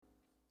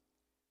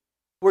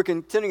We're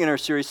continuing in our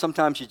series,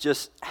 Sometimes You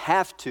Just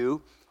Have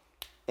To,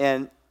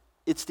 and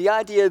it's the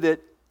idea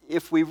that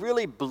if we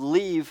really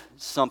believe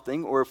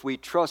something, or if we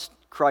trust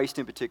Christ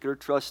in particular,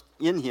 trust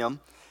in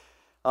Him,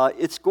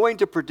 it's going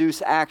to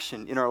produce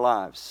action in our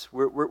lives.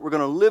 We're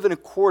going to live in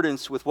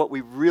accordance with what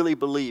we really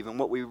believe and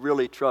what we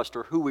really trust,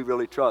 or who we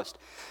really trust.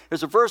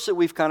 There's a verse that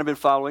we've kind of been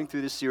following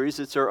through this series.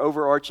 It's our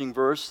overarching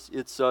verse.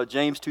 It's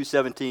James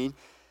 2:17.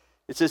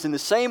 It says, in the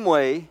same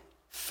way,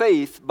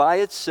 faith by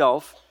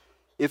itself,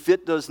 if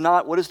it does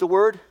not, what is the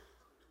word?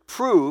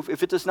 Prove.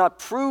 If it does not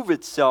prove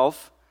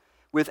itself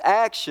with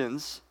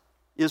actions,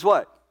 is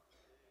what?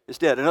 It's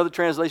dead. Another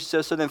translation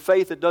says, so then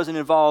faith that doesn't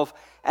involve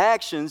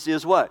actions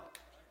is what?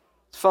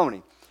 It's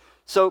phony.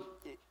 So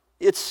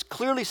it's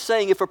clearly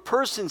saying if a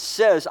person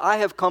says, I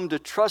have come to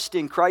trust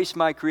in Christ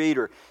my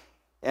Creator,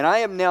 and I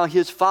am now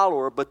His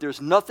follower, but there's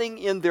nothing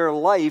in their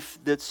life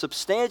that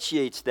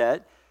substantiates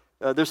that,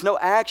 there's no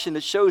action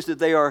that shows that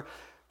they are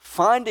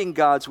finding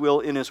God's will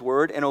in His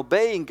Word and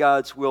obeying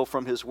God's will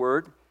from His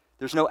Word,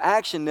 there's no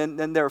action,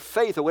 then their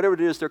faith, or whatever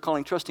it is they're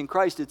calling trusting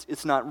Christ,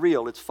 it's not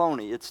real, it's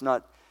phony, it's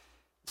not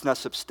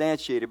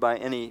substantiated by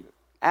any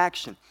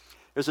action.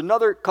 There's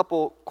another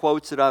couple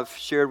quotes that I've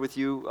shared with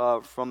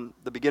you from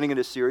the beginning of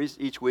this series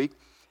each week.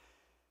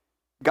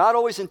 God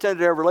always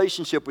intended our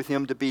relationship with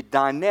Him to be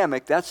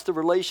dynamic, that's the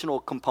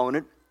relational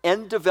component,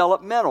 and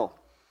developmental.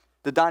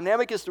 The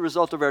dynamic is the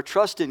result of our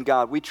trust in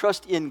God. We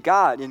trust in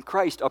God, in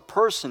Christ, a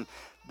person.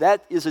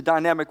 That is a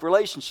dynamic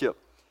relationship.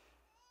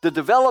 The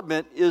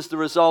development is the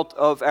result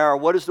of our,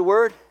 what is the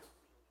word?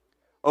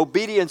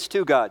 Obedience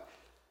to God.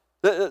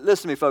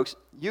 Listen to me, folks.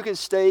 You can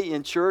stay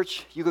in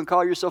church, you can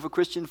call yourself a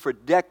Christian for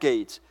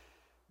decades,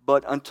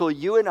 but until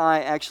you and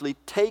I actually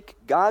take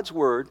God's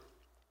word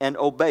and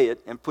obey it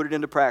and put it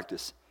into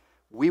practice,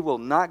 we will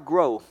not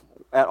grow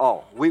at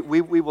all. We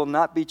will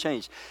not be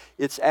changed.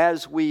 It's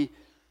as we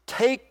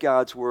take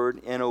God's word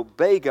and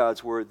obey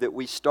God's word that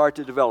we start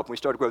to develop, we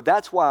start to grow.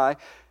 That's why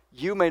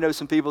you may know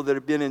some people that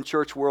have been in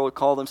church world,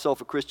 call themselves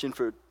a Christian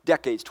for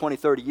decades, 20,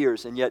 30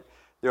 years, and yet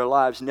their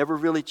lives never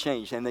really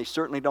changed, and they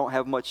certainly don't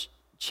have much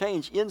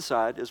change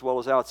inside as well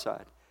as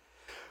outside.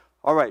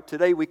 All right,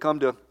 today we come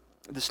to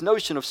this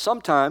notion of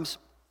sometimes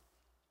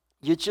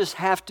you just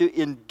have to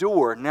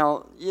endure.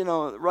 Now,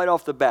 right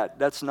off the bat,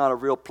 that's not a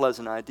real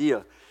pleasant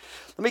idea.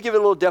 Let me give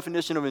you a little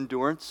definition of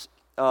endurance.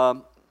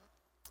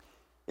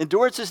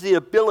 Endurance is the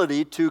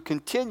ability to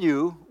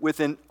continue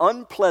with an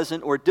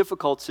unpleasant or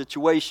difficult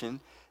situation,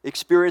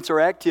 experience,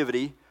 or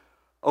activity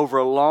over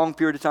a long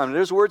period of time. And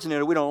there's words in there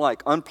that we don't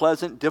like.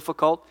 Unpleasant,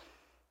 difficult,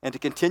 and to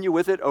continue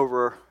with it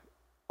over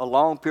a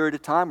long period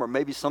of time, or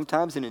maybe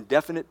sometimes an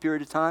indefinite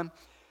period of time.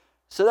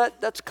 So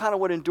that's kind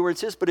of what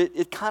endurance is, but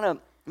it kind of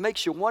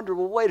makes you wonder,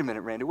 well, wait a minute,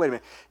 Randy, wait a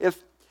minute.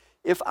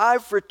 If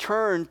I've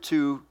returned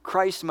to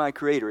Christ my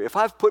Creator, if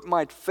I've put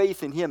my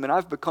faith in Him and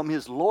I've become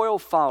His loyal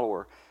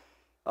follower,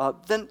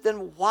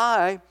 then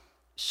why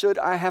should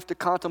I have to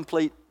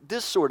contemplate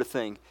this sort of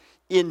thing?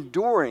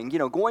 Enduring,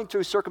 going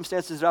through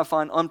circumstances that I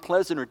find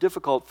unpleasant or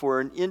difficult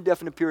for an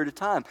indefinite period of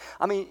time.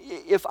 I mean,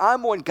 if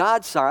I'm on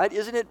God's side,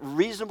 isn't it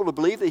reasonable to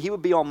believe that He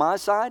would be on my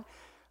side?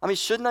 I mean,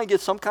 shouldn't I get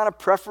some kind of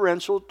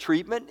preferential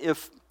treatment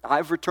if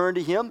I've returned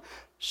to Him?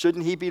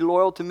 Shouldn't He be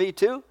loyal to me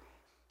too?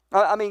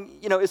 I mean,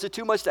 is it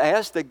too much to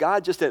ask that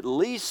God just at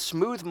least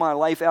smooth my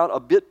life out a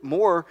bit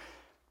more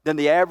than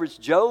the average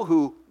Joe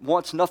who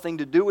wants nothing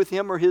to do with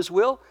Him or His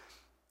will?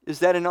 Is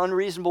that an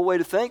unreasonable way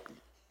to think?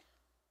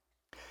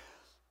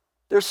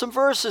 There's some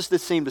verses that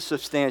seem to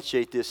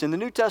substantiate this. In the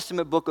New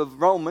Testament book of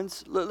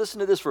Romans, listen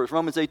to this verse,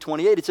 Romans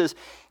 8:28, it says,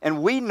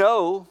 and we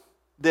know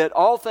that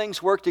all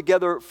things work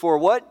together for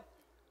what?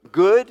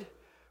 Good,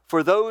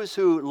 for those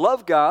who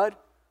love God,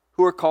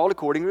 who are called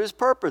according to His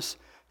purpose.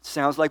 It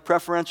sounds like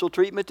preferential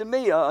treatment to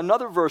me.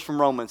 Another verse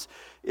from Romans,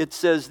 it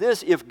says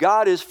this, if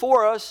God is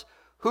for us,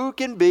 who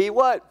can be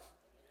what?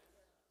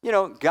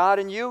 God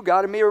and you,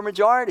 God and me are a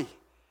majority.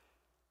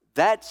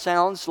 That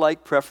sounds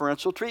like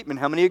preferential treatment.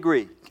 How many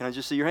agree? Can I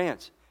just see your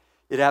hands?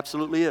 It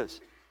absolutely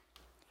is.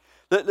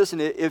 Listen,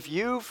 if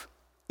you've,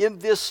 in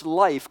this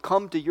life,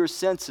 come to your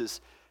senses,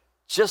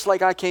 just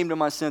like I came to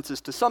my senses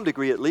to some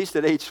degree, at least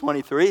at age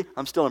 23,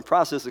 I'm still in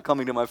process of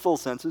coming to my full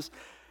senses,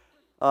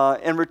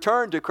 and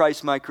returned to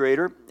Christ my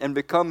Creator and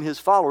become His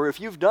follower, if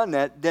you've done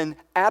that, then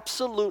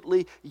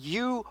absolutely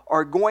you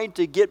are going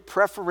to get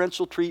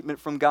preferential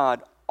treatment from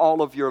God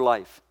all of your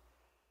life.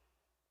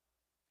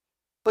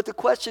 But the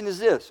question is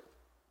this,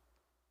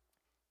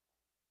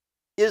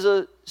 is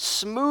a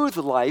smooth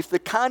life, the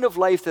kind of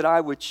life that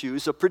I would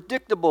choose, a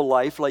predictable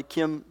life like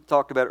Kim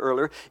talked about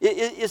earlier,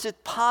 is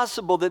it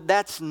possible that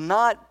that's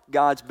not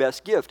God's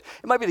best gift?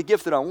 It might be the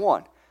gift that I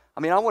want. I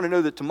mean, I want to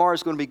know that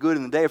tomorrow's going to be good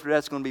and the day after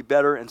that's going to be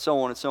better and so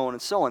on and so on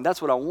and so on.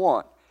 That's what I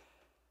want.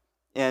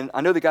 And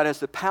I know that God has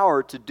the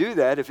power to do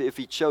that if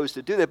He chose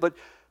to do that, but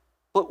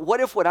what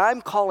if what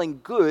I'm calling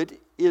good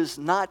is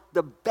not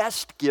the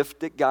best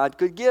gift that God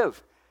could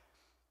give?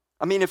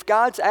 I mean, if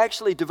God's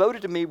actually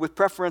devoted to me with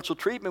preferential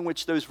treatment,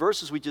 which those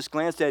verses we just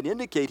glanced at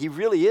indicate, he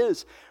really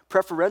is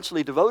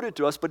preferentially devoted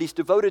to us, but he's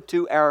devoted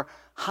to our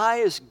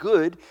highest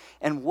good.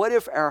 And what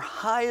if our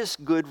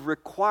highest good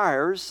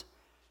requires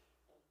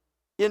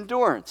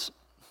endurance?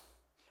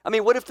 I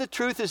mean, what if the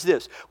truth is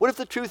this? What if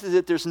the truth is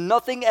that there's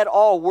nothing at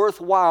all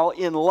worthwhile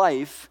in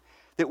life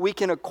that we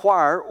can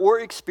acquire or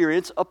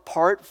experience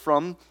apart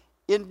from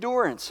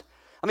endurance?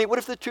 I mean, what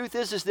if the truth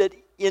is that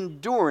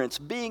endurance,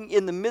 being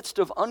in the midst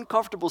of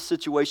uncomfortable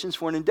situations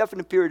for an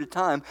indefinite period of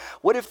time,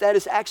 what if that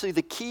is actually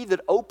the key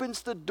that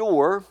opens the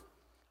door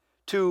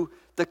to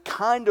the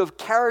kind of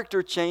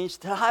character change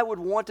that I would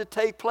want to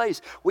take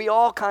place? We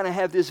all kind of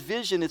have this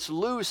vision. It's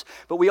loose,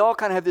 but we all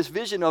kind of have this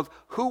vision of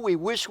who we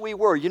wish we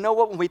were. You know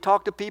what? When we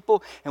talk to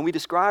people and we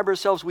describe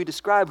ourselves, we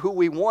describe who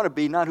we want to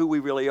be, not who we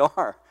really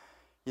are.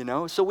 You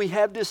know? So we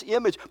have this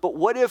image. But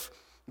what if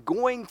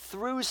going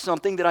through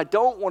something that I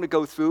don't want to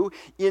go through,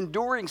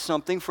 enduring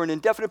something for an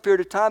indefinite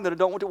period of time that I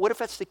don't want to, what if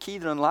that's the key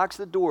that unlocks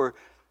the door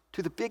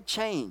to the big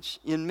change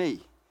in me?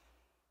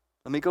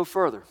 Let me go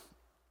further.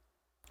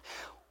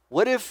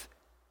 What if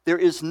there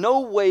is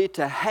no way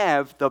to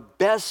have the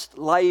best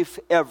life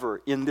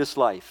ever in this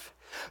life?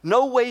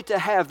 No way to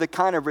have the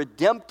kind of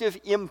redemptive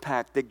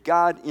impact that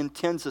God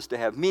intends us to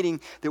have, meaning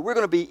that we're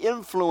going to be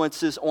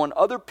influences on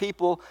other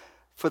people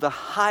for the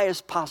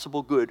highest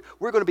possible good.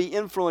 We're going to be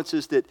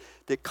influences that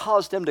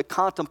cause them to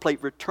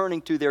contemplate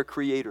returning to their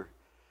Creator.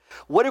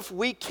 What if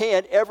we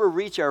can't ever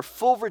reach our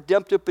full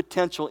redemptive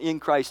potential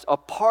in Christ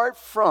apart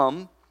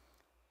from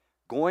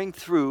going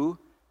through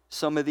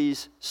some of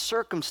these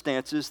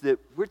circumstances that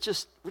we're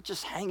just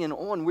hanging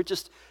on. We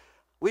just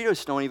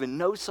don't even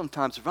know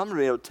sometimes if I'm going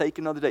to be able to take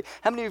another day.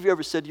 How many of you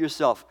ever said to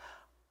yourself,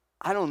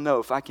 I don't know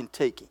if I can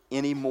take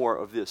any more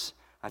of this.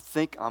 I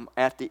think I'm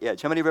at the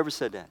edge. How many of you ever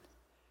said that?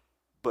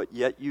 But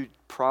yet you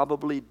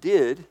probably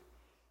did.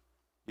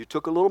 You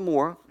took a little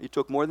more. You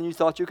took more than you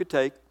thought you could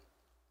take.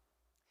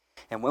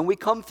 And when we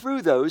come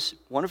through those,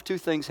 one of two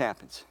things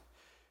happens.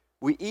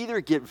 We either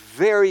get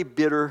very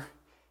bitter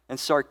and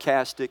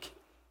sarcastic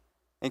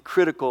and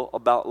critical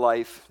about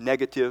life,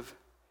 negative,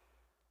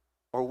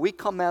 or we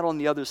come out on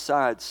the other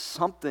side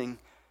something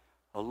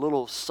a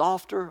little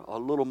softer, a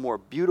little more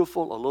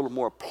beautiful, a little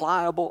more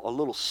pliable, a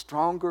little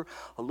stronger,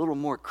 a little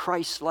more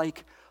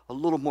Christ-like, a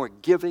little more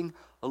giving,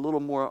 a little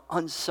more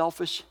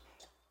unselfish,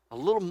 a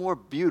little more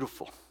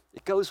beautiful.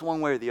 It goes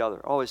one way or the other,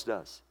 always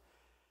does.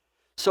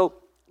 So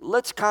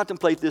let's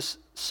contemplate this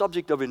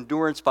subject of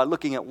endurance by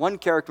looking at one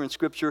character in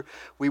Scripture.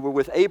 We were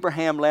with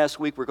Abraham last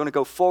week. We're going to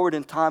go forward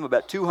in time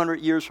about 200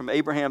 years from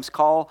Abraham's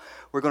call.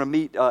 We're going to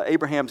meet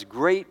Abraham's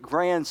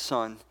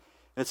great-grandson, and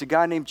it's a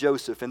guy named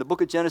Joseph. In the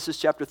book of Genesis,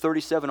 chapter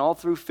 37, all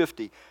through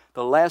 50,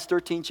 the last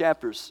 13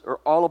 chapters are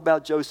all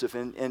about Joseph,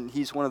 and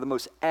he's one of the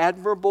most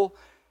admirable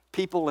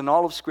people in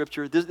all of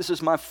Scripture. This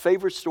is my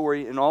favorite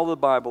story in all of the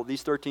Bible,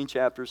 these 13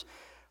 chapters.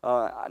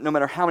 No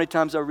matter how many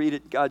times I read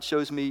it, God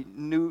shows me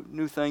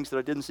new things that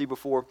I didn't see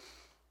before.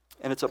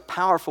 And it's a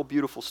powerful,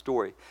 beautiful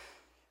story.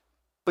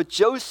 But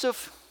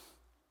Joseph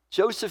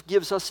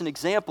gives us an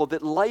example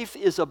that life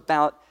is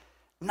about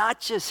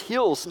not just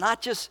hills, not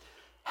just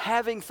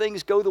having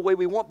things go the way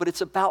we want, but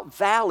it's about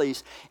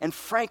valleys. And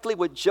frankly,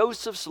 what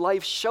Joseph's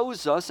life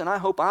shows us, and I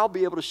hope I'll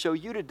be able to show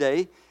you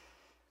today,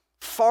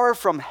 far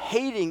from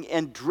hating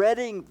and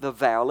dreading the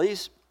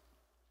valleys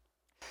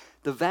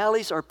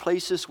are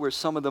places where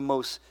some of the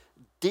most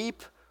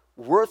deep,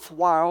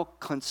 worthwhile,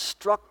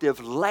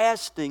 constructive,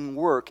 lasting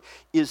work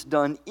is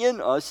done in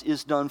us,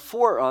 is done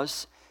for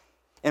us.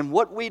 And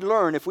what we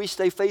learn if we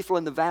stay faithful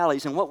in the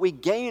valleys, and what we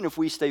gain if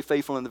we stay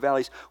faithful in the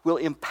valleys, will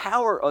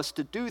empower us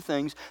to do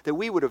things that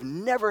we would have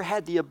never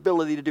had the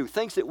ability to do.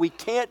 Things that we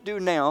can't do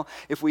now.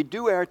 If we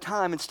do our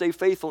time and stay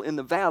faithful in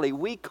the valley,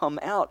 we come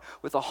out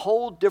with a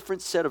whole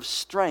different set of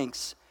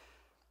strengths,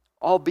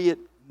 albeit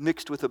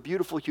mixed with a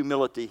beautiful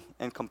humility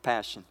and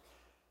compassion.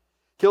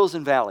 Hills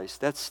and valleys,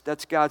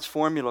 that's God's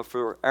formula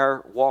for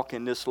our walk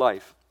in this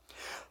life.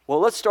 Well,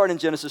 let's start in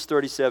Genesis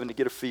 37 to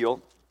get a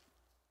feel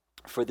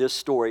for this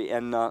story.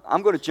 And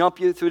I'm going to jump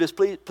you through this.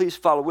 Please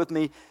follow with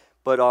me.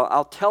 But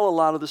I'll tell a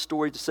lot of the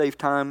story to save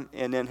time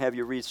and then have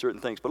you read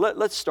certain things. But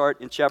let's start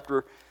in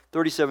chapter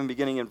 37,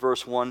 beginning in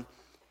verse 1.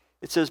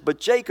 It says, "But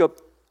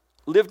Jacob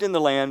lived in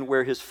the land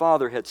where his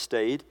father had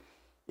stayed,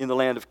 in the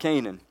land of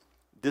Canaan."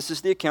 This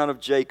is the account of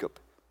Jacob,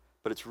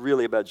 but it's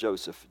really about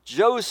Joseph.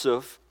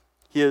 Joseph,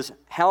 his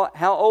how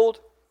old?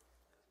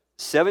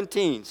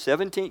 17,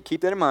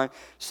 keep that in mind.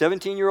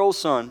 17-year-old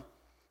son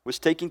was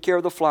taking care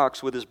of the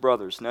flocks with his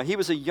brothers. Now he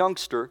was a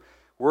youngster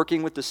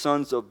working with the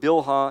sons of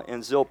Bilhah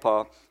and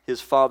Zilpah,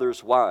 his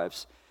father's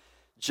wives.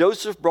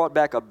 Joseph brought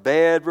back a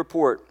bad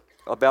report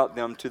about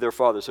them to their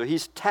father. So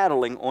he's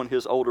tattling on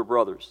his older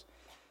brothers.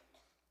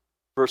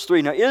 Verse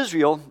 3, now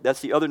Israel,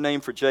 that's the other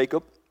name for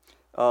Jacob,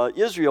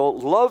 Israel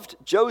loved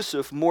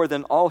Joseph more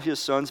than all his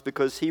sons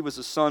because he was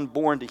a son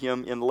born to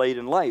him late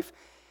in life.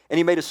 And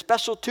he made a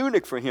special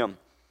tunic for him.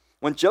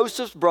 When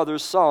Joseph's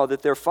brothers saw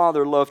that their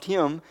father loved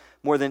him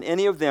more than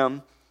any of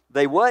them,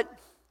 they what?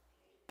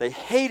 They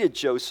hated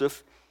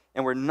Joseph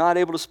and we're not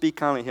able to speak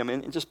kindly to him.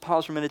 And just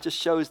pause for a minute. It just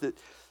shows that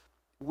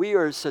we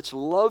are such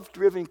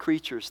love-driven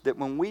creatures that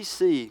when we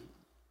see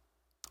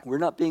we're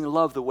not being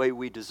loved the way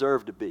we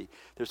deserve to be,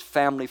 there's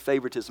family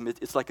favoritism.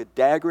 It's like a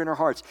dagger in our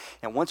hearts.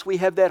 And once we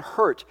have that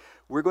hurt,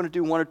 we're going to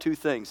do one or two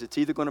things. It's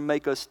either going to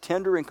make us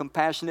tender and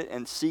compassionate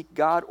and seek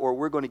God, or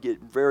we're going to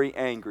get very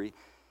angry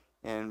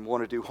and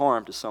want to do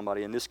harm to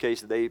somebody. In this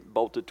case, they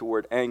bolted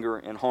toward anger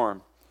and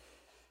harm.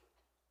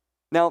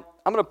 Now,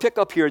 I'm going to pick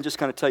up here and just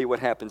kind of tell you what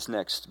happens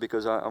next,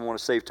 because I want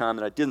to save time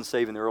that I didn't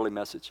save in the early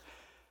message.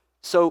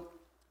 So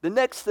the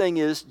next thing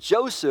is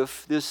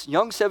Joseph, this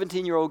young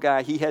 17-year-old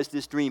guy, he has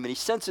this dream, and he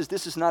senses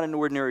this is not an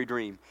ordinary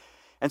dream.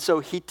 And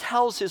so he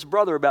tells his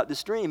brother about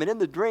this dream. And in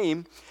the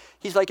dream,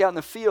 he's like out in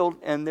the field,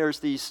 and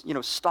there's these,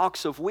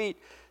 stalks of wheat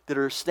that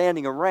are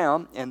standing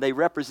around, and they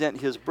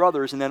represent his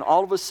brothers. And then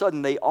all of a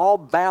sudden, they all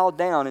bow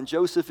down, and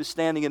Joseph is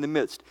standing in the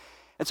midst.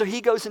 And so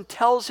he goes and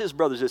tells his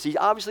brothers this. He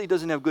obviously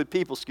doesn't have good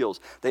people skills.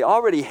 They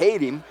already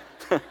hate him.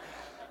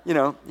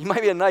 He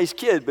might be a nice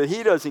kid, but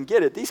he doesn't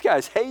get it. These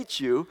guys hate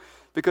you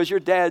because you're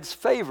dad's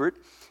favorite.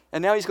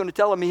 And now he's going to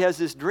tell them he has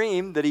this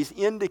dream that he's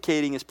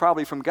indicating is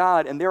probably from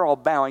God, and they're all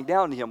bowing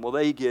down to him. Well,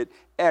 they get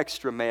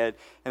extra mad,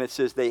 and it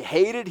says they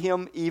hated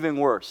him even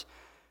worse.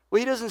 Well,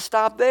 he doesn't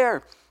stop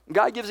there.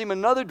 God gives him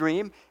another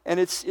dream, and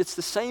it's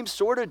the same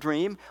sort of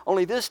dream,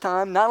 only this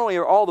time not only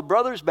are all the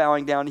brothers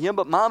bowing down to him,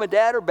 but mom and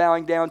dad are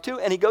bowing down too.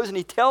 And he goes and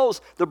he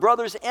tells the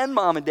brothers and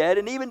mom and dad,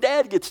 and even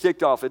dad gets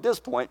ticked off at this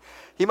point.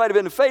 He might have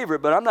been the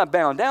favorite, but I'm not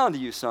bowing down to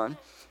you, son.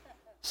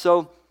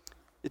 So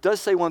it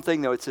does say one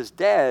thing, though. It says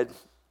dad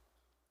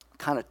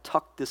kind of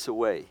tucked this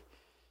away.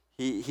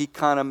 He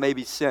kind of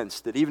maybe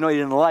sensed that even though he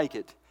didn't like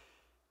it,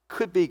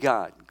 could be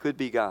God.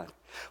 Well,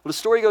 the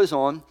story goes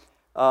on.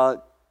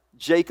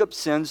 Jacob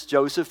sends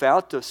Joseph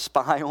out to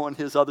spy on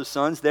his other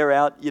sons. They're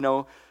out,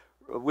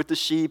 with the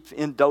sheep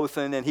in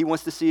Dothan, and he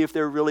wants to see if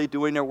they're really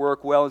doing their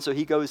work well. And so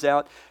he goes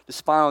out to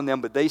spy on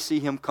them, but they see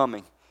him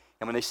coming.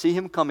 And when they see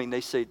him coming, they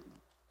say,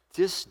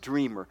 this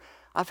dreamer,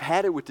 I've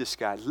had it with this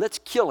guy. Let's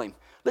kill him.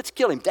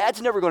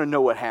 Dad's never going to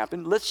know what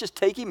happened. Let's just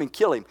take him and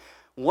kill him.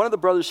 One of the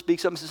brothers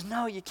speaks up and says,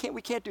 no,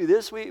 we can't do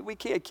this. We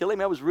can't kill him.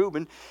 That was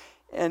Reuben.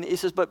 And he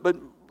says, but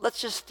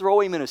let's just throw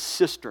him in a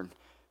cistern.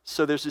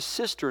 So there's a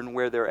cistern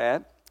where they're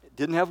at. It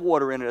didn't have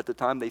water in it at the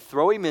time. They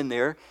throw him in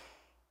there,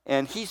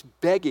 and he's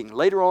begging.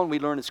 Later on, we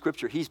learn in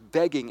Scripture, he's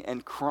begging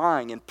and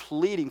crying and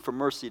pleading for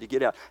mercy to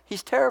get out.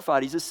 He's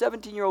terrified. He's a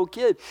 17-year-old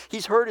kid.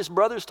 He's heard his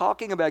brothers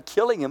talking about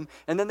killing him,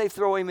 and then they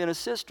throw him in a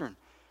cistern.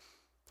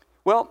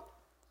 Well,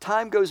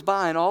 time goes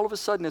by, and all of a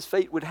sudden, as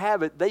fate would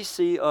have it, they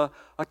see a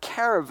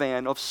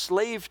caravan of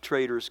slave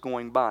traders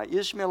going by,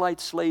 Ishmaelite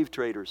slave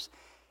traders.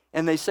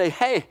 And they say,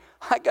 hey,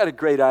 I got a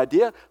great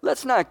idea.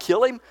 Let's not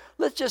kill him.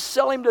 Let's just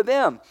sell him to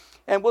them.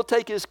 And we'll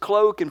take his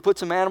cloak and put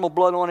some animal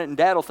blood on it, and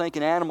Dad will think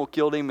an animal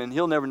killed him, and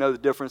he'll never know the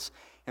difference.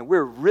 And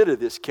we're rid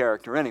of this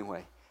character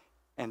anyway.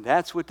 And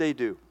that's what they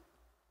do.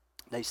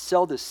 They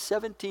sell this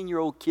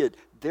 17-year-old kid,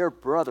 their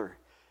brother,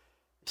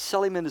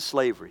 sell him into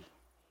slavery.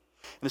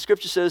 And the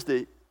Scripture says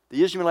the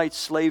Ishmaelite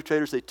slave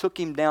traders, they took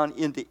him down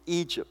into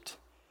Egypt.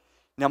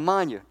 Now,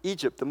 mind you,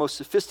 Egypt, the most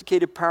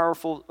sophisticated,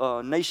 powerful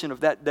nation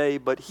of that day,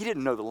 but he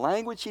didn't know the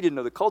language, he didn't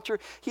know the culture.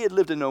 He had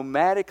lived a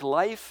nomadic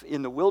life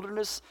in the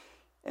wilderness,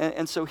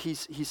 and so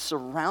he's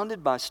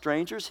surrounded by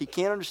strangers. He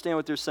can't understand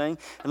what they're saying.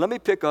 And we'll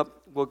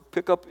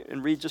pick up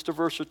and read just a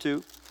verse or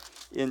two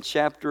in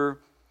chapter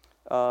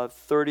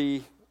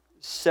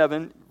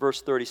 37,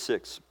 verse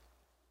 36.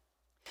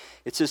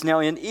 It says, now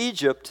in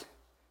Egypt,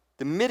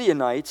 the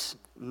Midianites,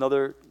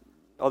 other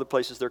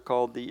places they're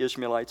called the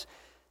Ishmaelites.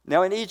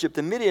 Now in Egypt,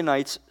 the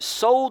Midianites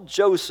sold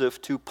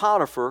Joseph to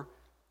Potiphar,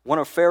 one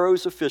of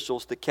Pharaoh's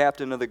officials, the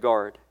captain of the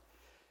guard.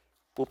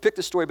 We'll pick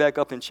the story back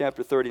up in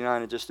chapter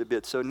 39 in just a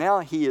bit. So now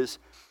he is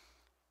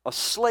a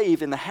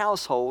slave in the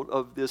household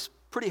of this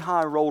pretty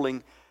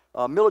high-rolling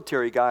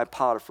military guy,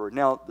 Potiphar.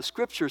 Now, the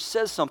Scripture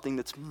says something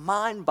that's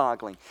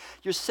mind-boggling.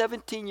 You're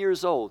 17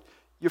 years old.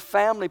 Your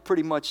family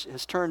pretty much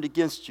has turned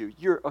against you.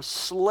 You're a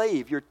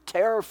slave. You're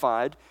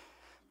terrified.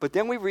 But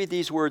then we read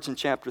these words in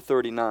chapter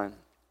 39.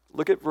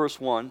 Look at verse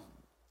 1.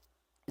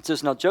 It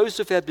says, now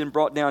Joseph had been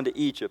brought down to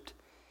Egypt.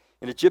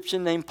 An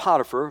Egyptian named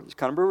Potiphar, it's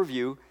kind of a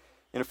review,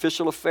 an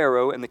official of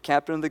Pharaoh and the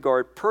captain of the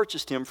guard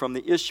purchased him from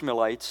the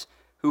Ishmaelites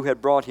who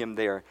had brought him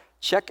there.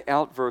 Check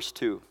out verse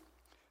 2.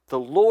 The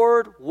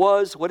Lord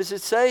was, what does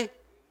it say?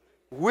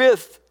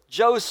 With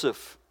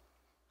Joseph.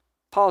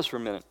 Pause for a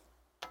minute.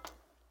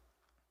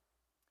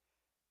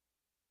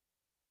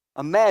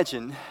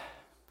 Imagine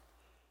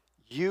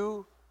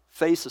you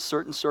face a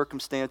certain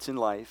circumstance in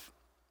life.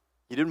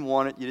 You didn't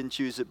want it, you didn't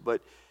choose it,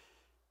 but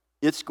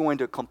it's going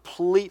to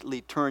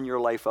completely turn your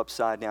life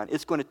upside down.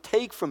 It's going to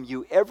take from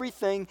you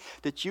everything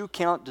that you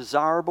count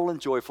desirable and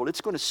joyful.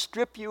 It's going to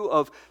strip you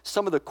of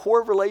some of the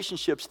core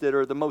relationships that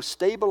are the most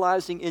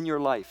stabilizing in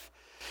your life.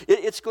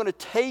 It's going to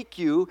take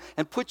you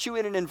and put you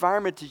in an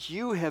environment that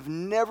you have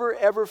never,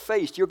 ever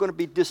faced. You're going to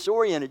be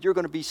disoriented. You're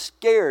going to be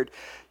scared.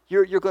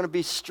 You're going to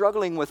be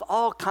struggling with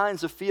all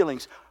kinds of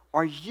feelings.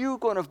 are you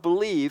going to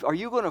believe, are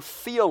you going to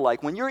feel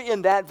like when you're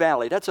in that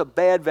valley, that's a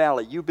bad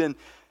valley, you've been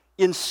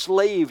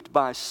enslaved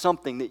by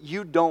something that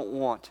you don't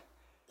want?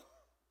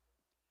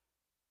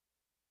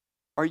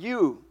 Are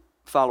you,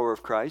 follower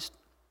of Christ,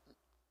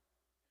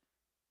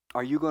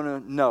 are you going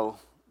to know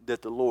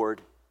that the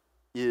Lord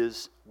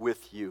is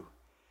with you?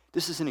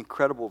 This is an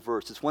incredible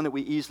verse. It's one that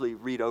we easily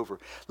read over.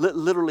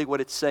 Literally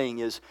what it's saying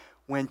is,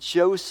 when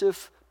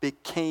Joseph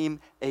became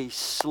a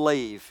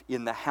slave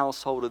in the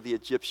household of the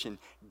Egyptian,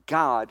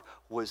 God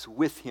was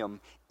with him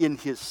in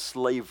his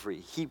slavery.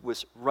 He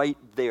was right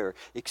there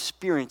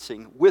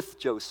experiencing with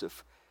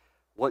Joseph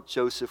what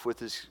Joseph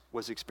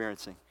was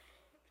experiencing.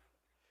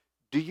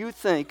 Do you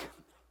think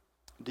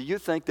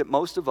that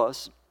most of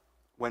us,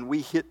 when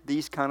we hit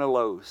these kind of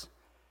lows,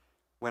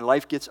 when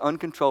life gets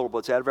uncontrollable,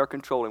 it's out of our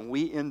control, and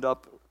we end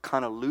up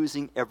kind of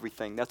losing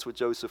everything? That's what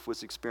Joseph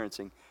was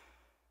experiencing.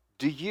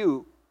 Do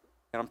you,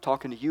 and I'm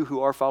talking to you who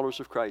are followers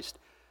of Christ,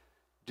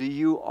 do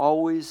you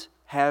always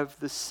have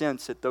the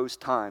sense at those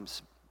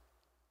times,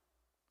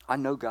 I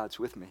know God's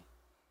with me.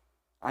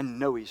 I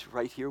know He's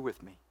right here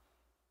with me?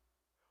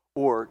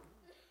 Or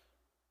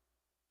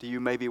do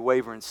you maybe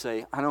waver and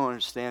say, I don't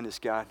understand this,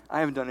 God. I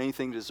haven't done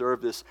anything to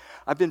deserve this.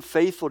 I've been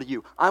faithful to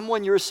you. I'm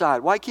on your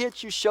side. Why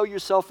can't you show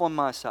yourself on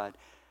my side?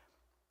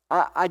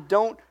 I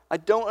don't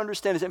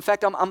understand this. In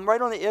fact, I'm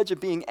right on the edge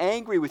of being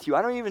angry with you.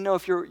 I don't even know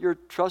if you're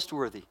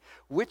trustworthy.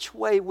 Which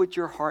way would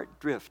your heart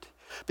drift?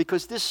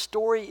 Because this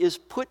story is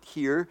put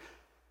here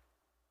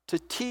to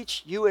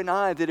teach you and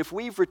I that if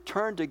we've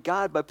returned to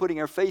God by putting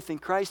our faith in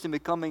Christ and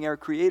becoming our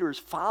Creator's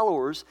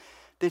followers,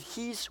 that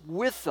He's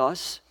with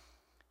us.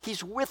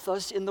 He's with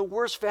us in the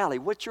worst valley.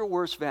 What's your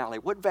worst valley?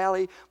 What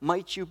valley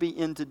might you be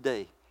in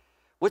today?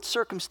 What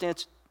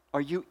circumstance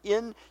are you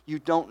in? You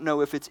don't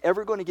know if it's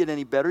ever going to get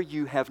any better.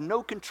 You have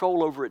no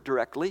control over it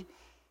directly.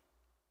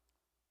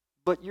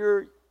 But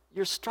you're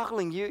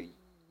struggling.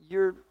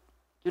 You're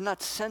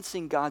not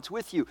sensing God's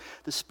with you.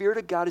 The Spirit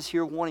of God is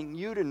here wanting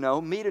you to know,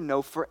 me to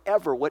know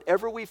forever.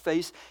 Whatever we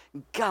face,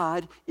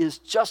 God is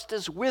just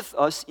as with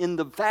us in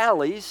the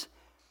valleys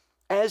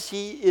as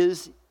He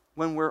is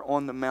when we're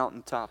on the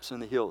mountaintops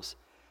and the hills.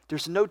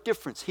 There's no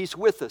difference. He's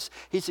with us.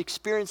 He's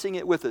experiencing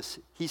it with us.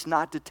 He's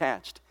not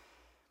detached.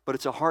 But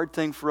it's a hard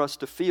thing for us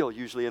to feel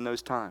usually in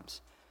those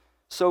times.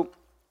 So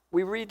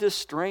we read this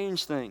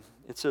strange thing.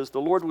 It says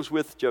the Lord was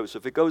with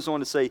Joseph. It goes on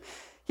to say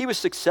he was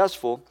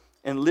successful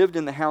and lived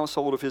in the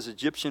household of his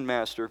Egyptian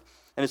master.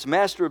 And his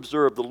master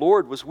observed the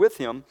Lord was with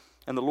him,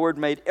 and the Lord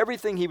made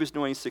everything he was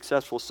doing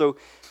successful. So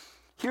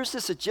here's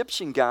this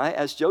Egyptian guy,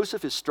 as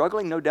Joseph is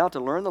struggling, no doubt, to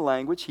learn the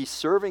language. He's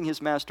serving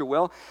his master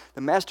well.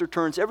 The master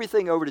turns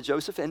everything over to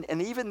Joseph.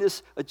 And even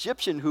this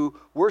Egyptian who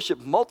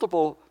worshiped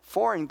multiple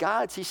foreign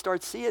gods, he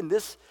starts seeing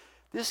this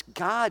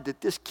God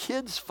that this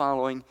kid's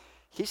following.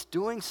 He's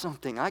doing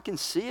something. I can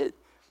see it.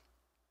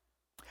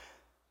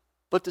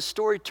 But the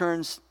story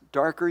turns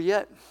darker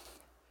yet.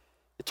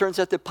 It turns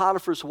out that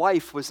Potiphar's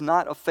wife was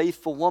not a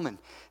faithful woman.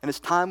 And as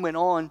time went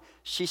on,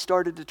 she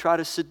started to try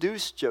to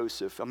seduce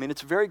Joseph. I mean,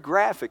 it's very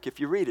graphic if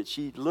you read it.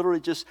 She literally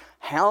just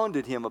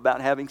hounded him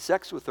about having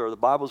sex with her. The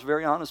Bible's a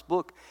very honest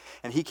book.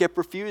 And he kept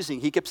refusing.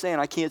 He kept saying,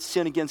 I can't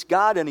sin against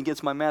God and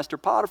against my master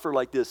Potiphar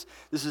like this.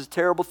 This is a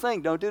terrible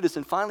thing. Don't do this.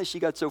 And finally, she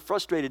got so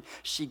frustrated,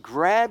 she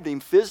grabbed him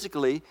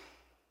physically.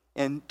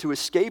 And to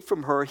escape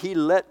from her, he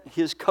let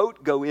his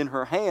coat go in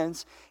her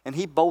hands, and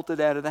he bolted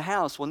out of the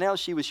house. Well, now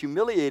she was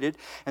humiliated,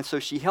 and so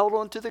she held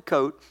on to the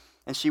coat,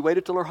 and she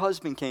waited till her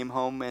husband came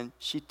home, and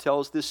she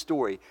tells this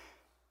story.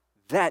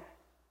 That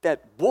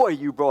boy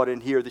you brought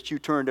in here that you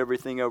turned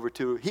everything over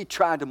to, he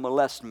tried to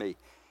molest me.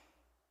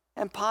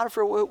 And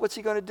Potiphar, what's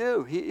he going to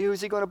do?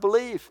 Who's he going to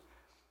believe?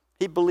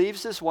 He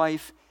believes his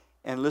wife,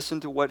 and listen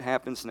to what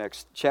happens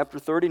next. Chapter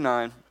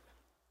 39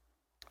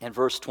 and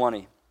verse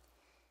 20.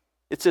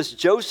 It says,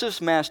 Joseph's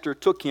master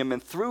took him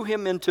and threw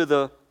him into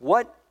the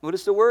what? What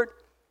is the word?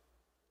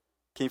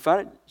 Can you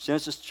find it?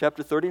 Genesis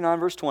chapter 39,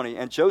 verse 20.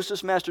 And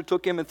Joseph's master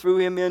took him and threw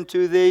him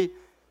into the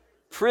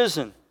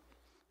prison,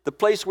 the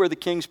place where the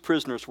king's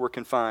prisoners were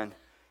confined.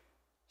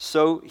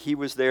 So he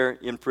was there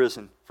in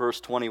prison. Verse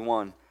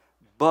 21.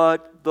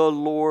 But the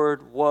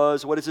Lord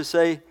was, what does it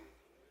say?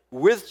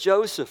 With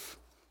Joseph.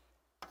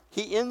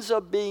 He ends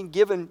up being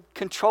given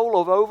control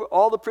over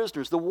all the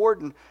prisoners. The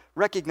warden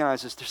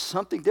recognizes there's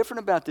something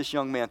different about this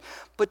young man.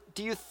 But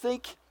do you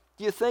think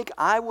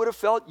I would have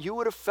felt, you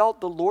would have felt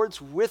the Lord's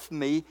with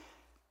me?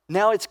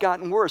 Now it's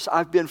gotten worse.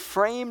 I've been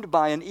framed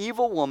by an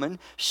evil woman.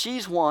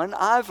 She's won.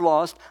 I've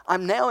lost.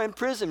 I'm now in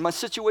prison. My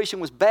situation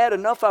was bad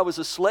enough. I was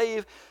a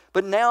slave.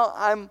 But now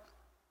I'm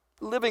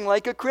living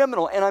like a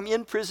criminal. And I'm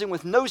in prison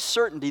with no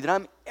certainty that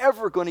I'm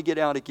ever going to get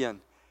out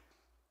again.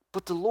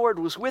 But the Lord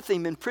was with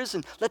him in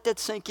prison. Let that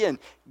sink in.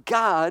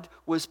 God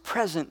was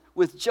present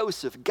with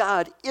Joseph.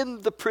 God in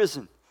the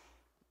prison.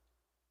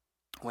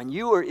 When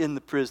you are in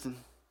the prison,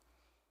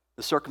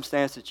 the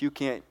circumstance that you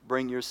can't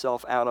bring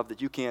yourself out of,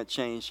 that you can't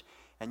change,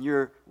 and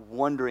you're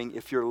wondering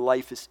if your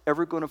life is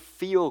ever going to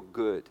feel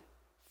good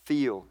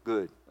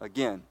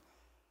again.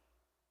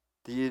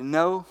 Do you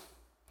know?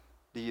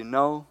 Do you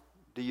know?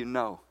 Do you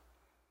know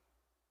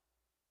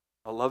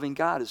A loving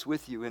God is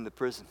with you in the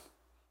prison.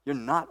 You're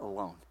not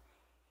alone.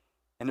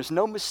 And there's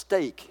no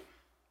mistake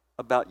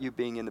about you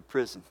being in the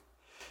prison.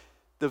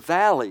 The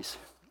valleys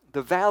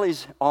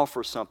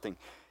offer something.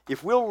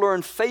 If we'll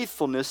learn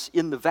faithfulness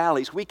in the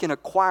valleys, we can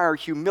acquire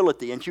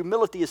humility. And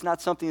humility is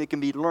not something that can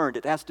be learned.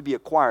 It has to be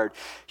acquired.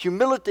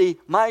 Humility,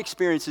 my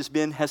experience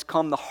has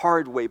come the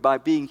hard way by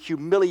being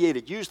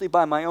humiliated, usually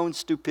by my own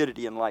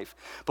stupidity in life.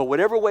 But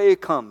whatever way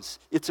it comes,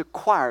 it's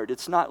acquired.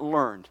 It's not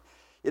learned.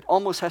 It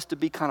almost has to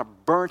be kind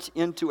of burnt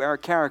into our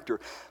character.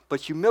 But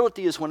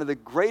humility is one of the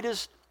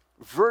greatest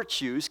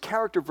virtues,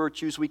 character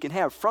virtues we can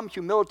have. From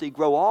humility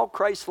grow all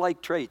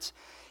Christ-like traits.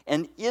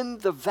 And in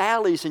the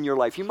valleys in your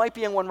life, you might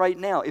be in one right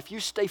now. If you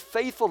stay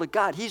faithful to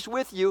God, He's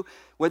with you.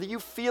 Whether you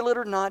feel it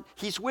or not,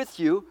 He's with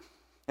you.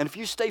 And if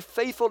you stay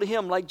faithful to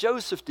Him like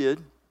Joseph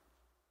did,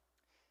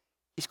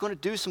 He's going to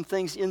do some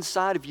things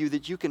inside of you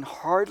that you can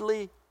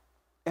hardly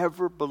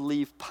ever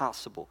believe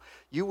possible.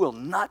 You will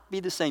not be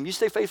the same. You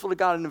stay faithful to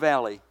God in the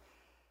valley,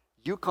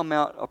 you come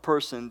out a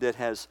person that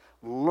has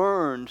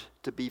learned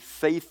to be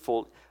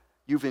faithful.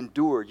 You've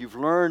endured. You've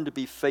learned to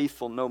be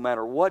faithful no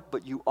matter what,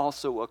 but you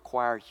also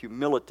acquire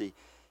humility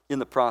in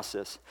the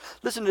process.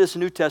 Listen to this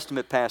New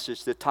Testament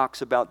passage that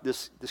talks about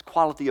this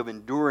quality of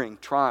enduring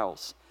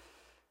trials.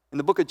 In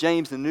the book of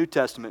James in the New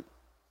Testament,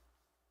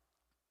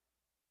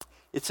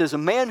 it says, a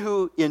man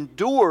who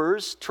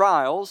endures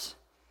trials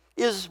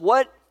is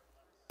what?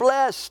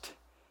 Blessed.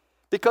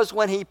 Because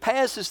when he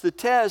passes the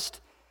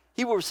test,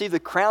 he will receive the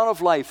crown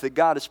of life that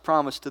God has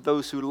promised to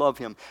those who love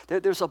Him.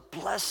 There's a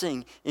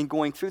blessing in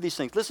going through these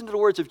things. Listen to the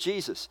words of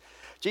Jesus.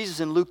 Jesus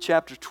in Luke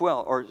chapter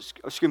 12, or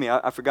excuse me,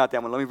 I forgot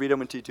that one. Let me read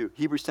them to you too.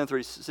 Hebrews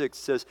 10:36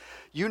 says,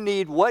 you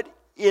need what?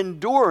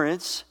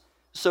 Endurance,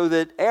 so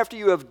that after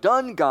you have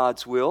done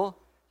God's will,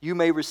 you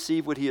may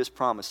receive what He has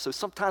promised. So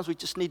sometimes we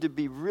just need to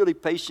be really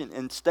patient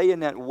and stay in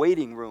that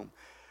waiting room.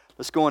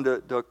 Let's go on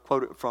to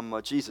quote from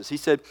Jesus. He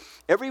said,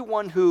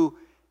 everyone who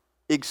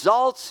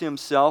exalts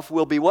himself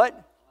will be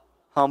what?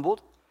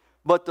 Humbled.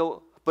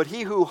 But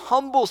he who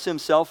humbles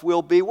himself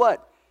will be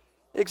what?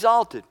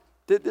 Exalted.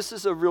 This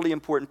is a really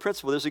important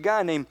principle. There's a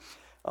guy named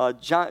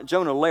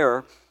Jonah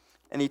Lehrer,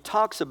 and he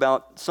talks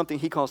about something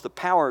he calls the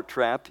power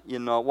trap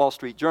in Wall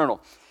Street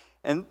Journal.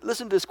 And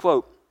listen to this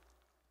quote.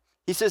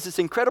 He says it's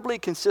incredibly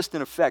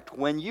consistent effect.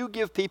 When you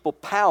give people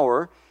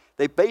power,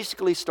 they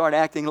basically start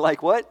acting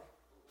like what?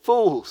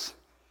 Fools.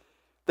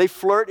 They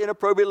flirt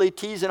inappropriately,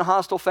 tease in a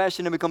hostile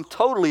fashion, and become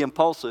totally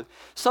impulsive.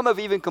 Some have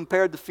even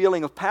compared the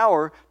feeling of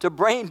power to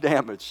brain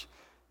damage,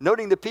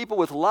 noting that people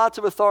with lots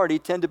of authority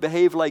tend to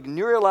behave like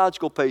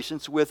neurological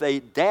patients with a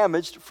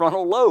damaged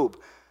frontal lobe,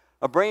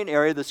 a brain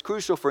area that's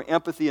crucial for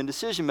empathy and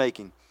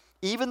decision-making.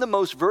 Even the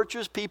most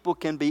virtuous people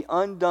can be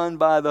undone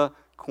by the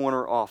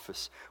corner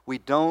office. We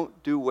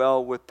don't do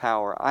well with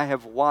power. I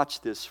have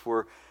watched this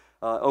for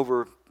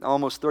over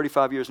almost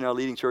 35 years now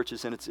leading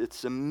churches, and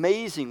it's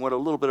amazing what a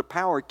little bit of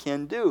power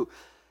can do.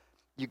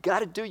 You got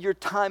to do your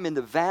time in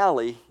the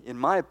valley, in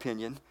my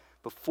opinion,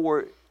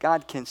 before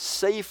God can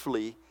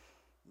safely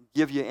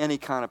give you any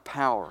kind of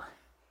power,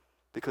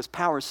 because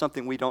power is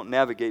something we don't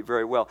navigate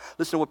very well.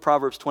 Listen to what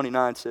Proverbs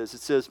 29 says. It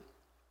says,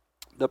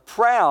 the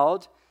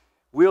proud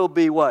will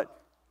be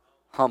what?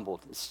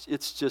 Humbled.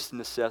 It's just a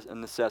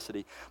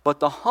necessity.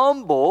 But the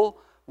humble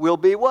will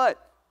be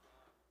what?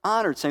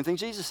 Honored. Same thing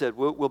Jesus said,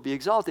 will be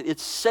exalted.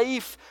 It's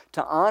safe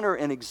to honor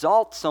and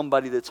exalt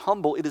somebody that's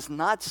humble. It is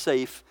not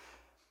safe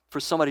for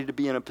somebody to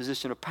be in a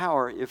position of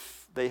power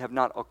if they have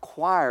not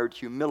acquired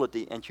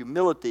humility. And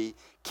humility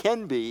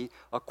can be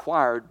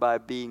acquired by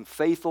being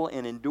faithful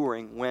and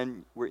enduring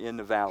when we're in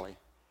the valley.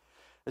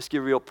 Let's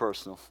get real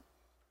personal.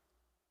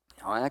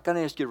 I'm not going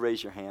to ask you to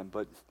raise your hand,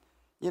 but,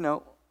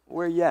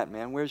 where are you at,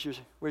 man? Where's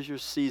your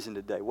season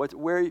today?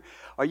 Where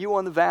are you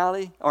on the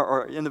valley,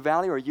 or in the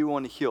valley, or are you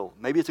on the hill?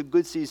 Maybe it's a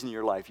good season in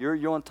your life.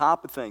 You're on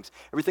top of things.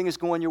 Everything is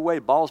going your way.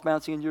 The ball's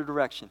bouncing in your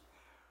direction.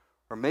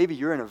 Or maybe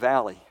you're in a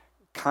valley,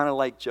 kind of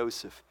like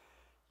Joseph.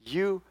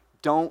 You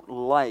don't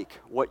like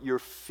what you're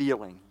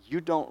feeling. You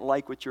don't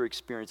like what you're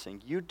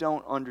experiencing. You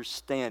don't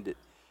understand it.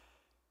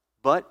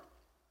 But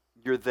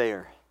you're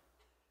there.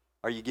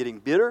 Are you getting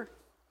bitter?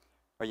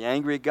 Are you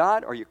angry at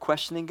God? Are you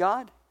questioning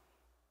God?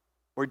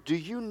 Or do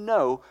you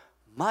know,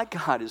 my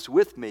God is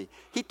with me?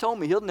 He told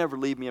me He'll never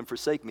leave me and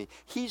forsake me.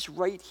 He's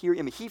right here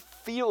in me. He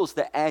feels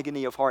the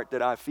agony of heart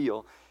that I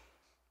feel.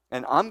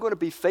 And I'm going to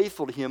be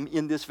faithful to Him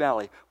in this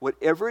valley.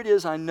 Whatever it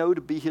is I know to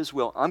be His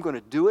will, I'm going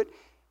to do it.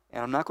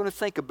 And I'm not going to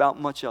think about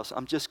much else.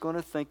 I'm just going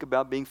to think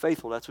about being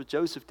faithful. That's what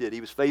Joseph did. He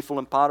was faithful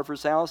in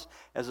Potiphar's house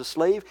as a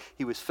slave.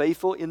 He was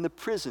faithful in the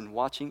prison,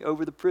 watching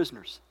over the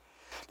prisoners.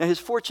 Now his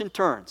fortune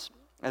turns.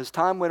 As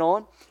time went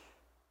on,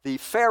 the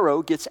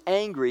Pharaoh gets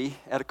angry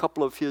at a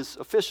couple of his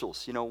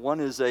officials. One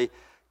is a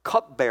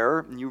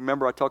cupbearer, and you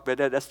remember I talked about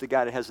that. That's the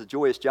guy that has the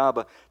joyous job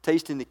of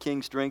tasting the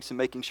king's drinks and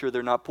making sure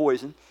they're not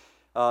poisoned.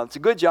 It's a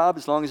good job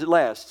as long as it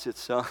lasts.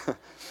 It's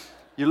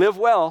you live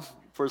well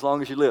for as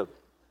long as you live.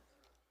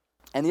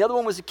 And the other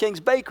one was the king's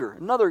baker,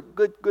 another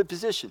good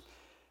position.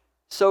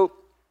 So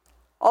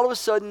all of a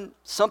sudden,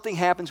 something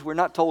happens. We're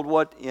not told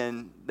what,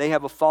 and they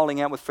have a falling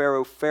out with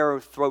Pharaoh. Pharaoh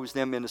throws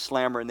them in a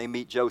slammer, and they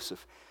meet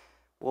Joseph.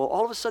 Well,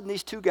 all of a sudden,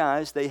 these two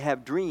guys, they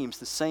have dreams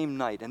the same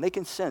night, and they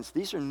can sense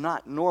these are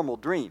not normal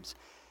dreams.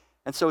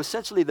 And so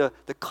essentially, the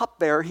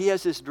cupbearer, he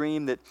has this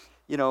dream that,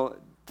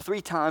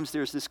 3 times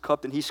there's this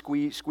cup, and he's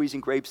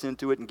squeezing grapes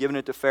into it and giving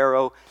it to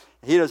Pharaoh.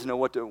 He doesn't know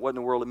what in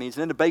the world it means.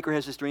 And then the baker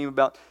has this dream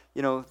about,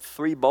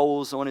 3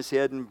 bowls on his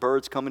head and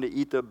birds coming to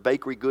eat the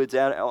bakery goods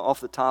off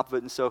the top of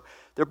it. And so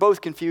they're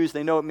both confused.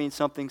 They know it means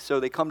something. So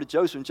they come to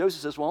Joseph, and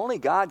Joseph says, well, only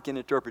God can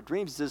interpret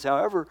dreams. He says,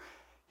 however,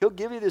 he'll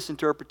give you this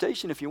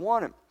interpretation if you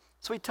want it.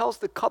 So he tells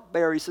the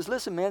cupbearer, he says,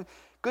 listen, man,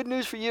 good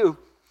news for you.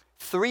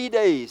 3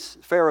 days,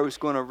 Pharaoh's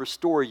going to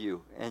restore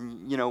you.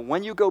 And,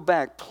 when you go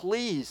back,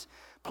 please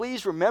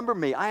remember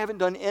me. I haven't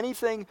done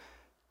anything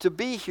to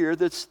be here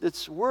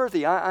that's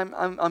worthy.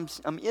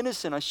 I'm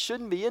innocent. I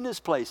shouldn't be in this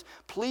place.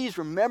 Please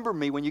remember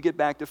me when you get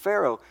back to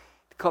Pharaoh.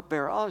 The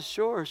cupbearer, oh,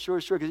 sure,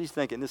 because he's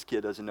thinking, this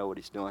kid doesn't know what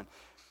he's doing.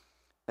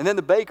 And then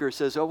the baker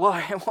says, oh,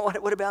 well,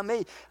 what about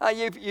me?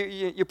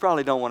 You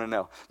probably don't want to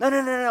know.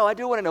 No, I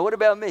do want to know. What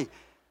about me?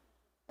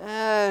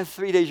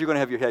 3 days you're going to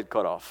have your head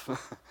cut off.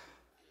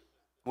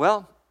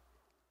 Well,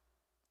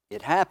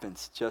 it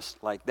happens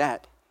just like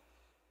that.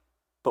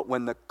 But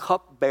when the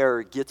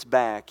cupbearer gets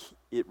back,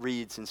 it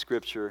reads in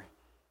Scripture,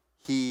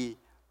 he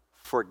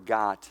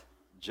forgot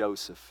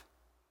Joseph.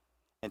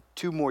 And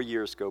 2 more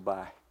years go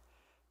by.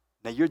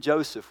 Now you're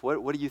Joseph.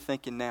 What are you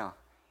thinking now?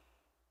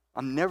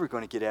 I'm never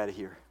going to get out of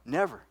here.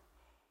 Never.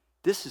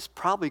 This is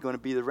probably going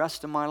to be the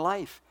rest of my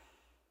life.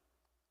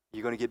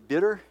 You're going to get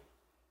bitter.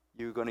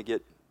 You're going to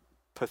get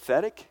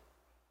pathetic.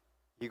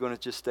 You're going to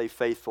just stay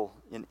faithful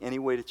in any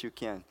way that you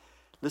can.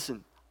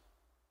 Listen,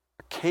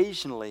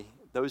 occasionally,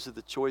 those are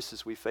the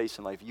choices we face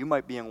in life. You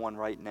might be in one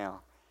right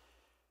now.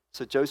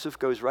 So Joseph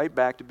goes right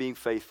back to being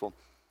faithful.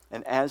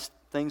 And as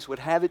things would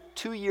have it,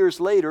 2 years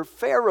later,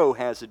 Pharaoh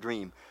has a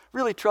dream.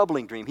 Really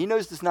troubling dream. He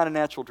knows it's not a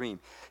natural dream.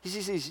 He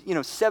sees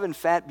these, 7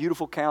 fat,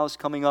 beautiful cows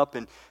coming up,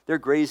 and they're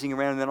grazing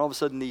around, and then all of a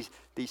sudden these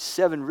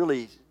 7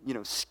 really,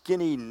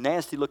 skinny,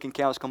 nasty-looking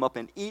cows come up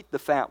and eat the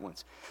fat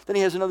ones. Then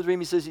he has another dream.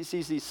 He says he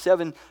sees these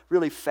 7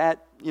 really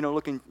fat,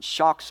 looking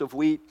shocks of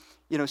wheat,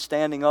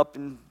 standing up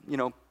and,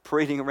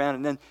 parading around,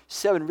 and then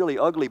 7 really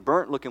ugly,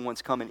 burnt-looking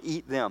ones come and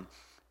eat them.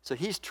 So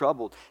he's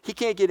troubled. He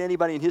can't get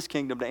anybody in his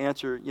kingdom to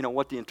answer,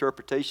 what the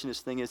interpretation of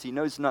this thing is. He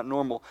knows it's not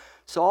normal.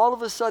 So all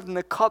of a sudden,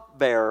 the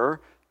cupbearer,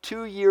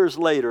 2 years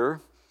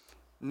later,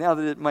 now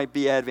that it might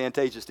be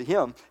advantageous to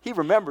him, he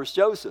remembers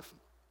Joseph.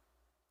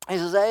 He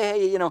says,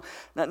 hey,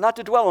 not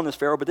to dwell on this,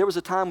 Pharaoh, but there was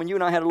a time when you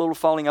and I had a little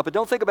falling out. But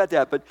don't think about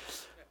that.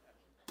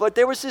 But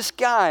there was this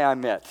guy I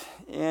met,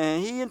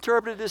 and he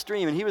interpreted this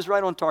dream, and he was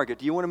right on target.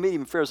 Do you want to meet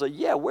him? And Pharaoh's like,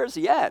 yeah, where's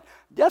he at?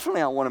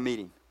 Definitely I want to meet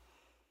him.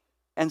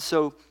 And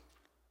so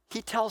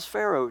he tells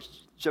Pharaoh,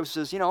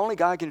 Joseph says, only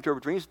God can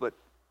interpret dreams, but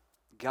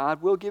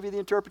God will give you the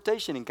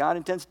interpretation, and God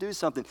intends to do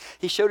something.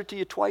 He showed it to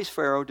you twice,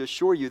 Pharaoh, to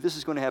assure you this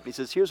is going to happen. He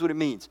says, here's what it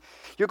means.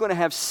 You're going to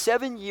have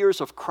 7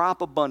 years of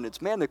crop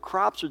abundance. Man, the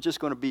crops are just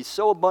going to be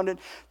so abundant,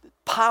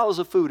 piles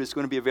of food is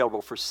going to be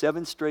available for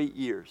 7 straight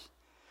years.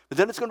 But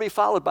then it's going to be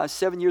followed by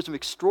 7 years of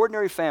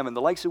extraordinary famine,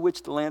 the likes of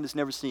which the land has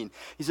never seen.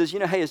 He says,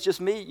 hey, it's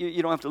just me.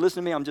 You don't have to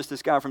listen to me. I'm just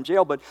this guy from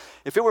jail. But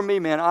if it were me,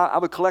 man, I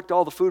would collect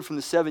all the food from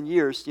the 7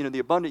 years, the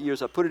abundant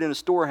years. I put it in a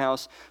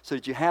storehouse so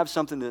that you have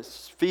something to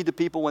feed the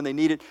people when they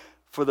need it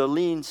for the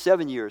lean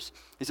 7 years.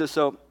 He says,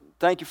 so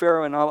thank you,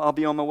 Pharaoh, and I'll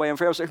be on my way. And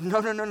Pharaoh says,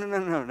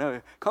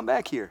 no. Come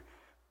back here.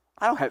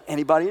 I don't have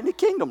anybody in the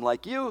kingdom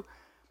like you.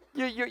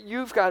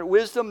 You've got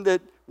wisdom that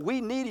we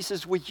need. He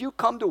says, will you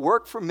come to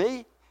work for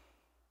me?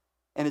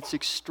 And it's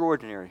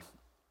extraordinary.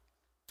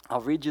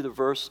 I'll read you the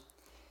verse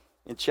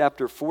in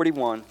chapter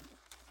 41,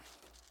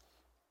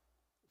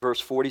 verse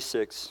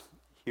 46.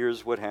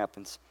 Here's what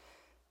happens.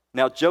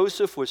 Now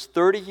Joseph was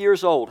 30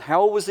 years old.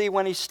 How old was he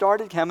when he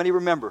started? How many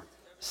remember?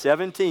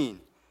 17.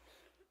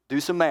 Do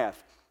some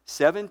math.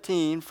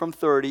 17 from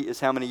 30 is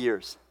how many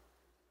years?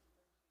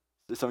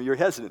 Some of you are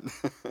hesitant.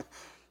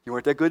 You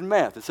weren't that good in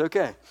math. It's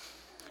okay.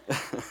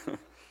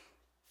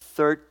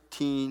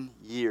 13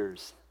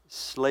 years.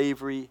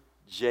 Slavery,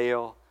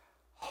 jail,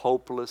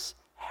 hopeless,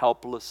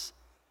 helpless.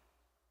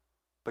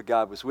 But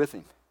God was with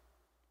him.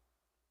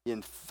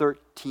 In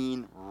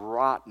 13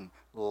 rotten,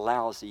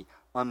 lousy,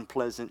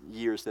 unpleasant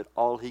years that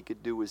all he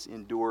could do was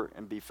endure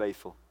and be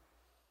faithful.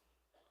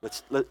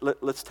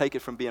 Let's take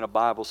it from being a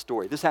Bible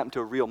story. This happened to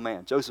a real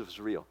man. Joseph was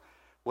real.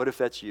 What if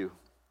that's you?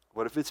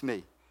 What if it's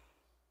me?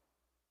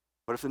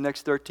 What if the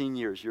next 13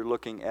 years you're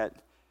looking at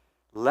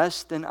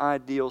less than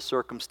ideal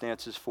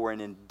circumstances for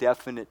an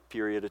indefinite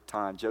period of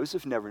time?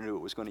 Joseph never knew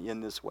it was going to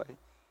end this way.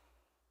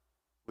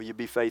 Will you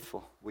be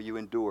faithful? Will you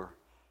endure?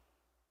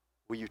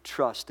 Will you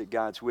trust that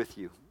God's with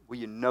you? Will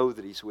you know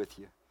that he's with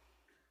you?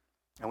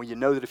 And will you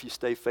know that if you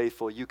stay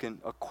faithful, you can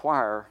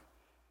acquire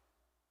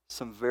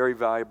some very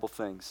valuable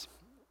things?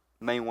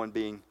 The main one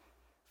being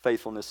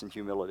faithfulness and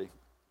humility.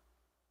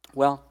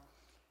 Well,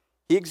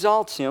 he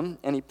exalts him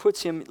and he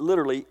puts him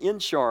literally in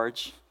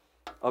charge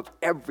of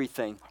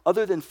everything.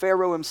 Other than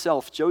Pharaoh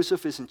himself,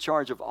 Joseph is in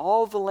charge of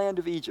all the land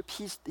of Egypt.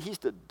 He's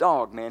the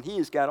dog, man. He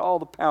has got all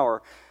the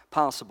power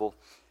possible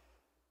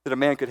that a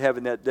man could have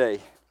in that day.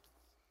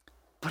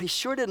 But he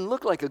sure didn't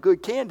look like a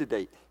good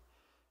candidate.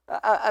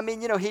 I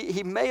mean,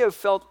 he may have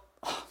felt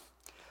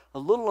a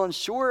little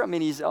unsure. I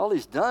mean, all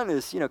he's done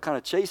is, kind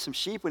of chase some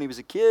sheep when he was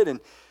a kid, and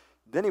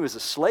then he was a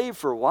slave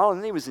for a while, and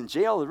then he was in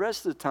jail the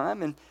rest of the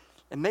time, and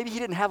maybe he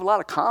didn't have a lot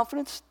of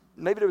confidence.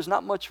 Maybe there was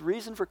not much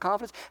reason for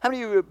confidence. How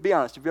many of you, be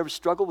honest, have you ever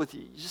struggled with,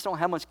 you just don't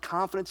have much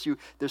confidence,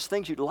 there's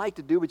things you'd like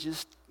to do, but you're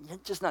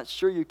just not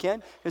sure you can?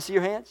 Can I see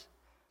your hands?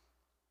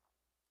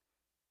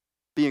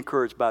 Be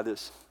encouraged by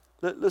this.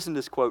 Listen to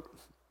this quote.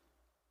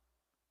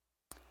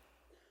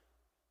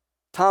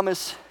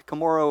 Thomas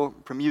Camoro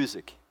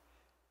Premusic.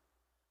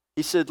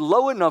 He said,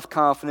 low enough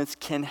confidence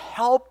can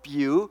help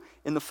you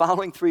in the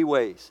following 3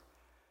 ways.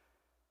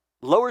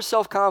 Lower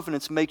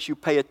self-confidence makes you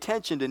pay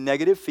attention to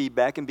negative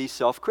feedback and be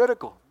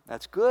self-critical.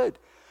 That's good.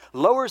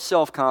 Lower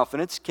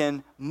self-confidence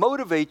can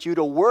motivate you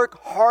to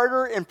work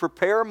harder and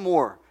prepare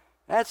more.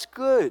 That's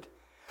good.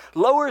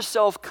 Lower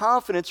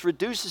self-confidence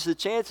reduces the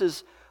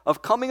chances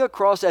of coming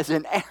across as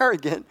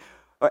arrogant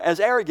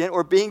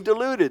or being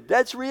deluded.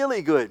 That's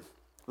really good.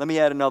 Let me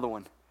add another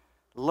one.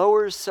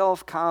 Lower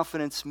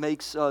self-confidence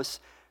makes us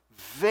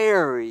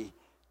very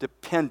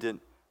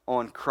dependent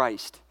on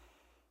Christ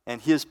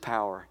and His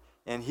power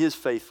and His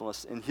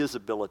faithfulness and His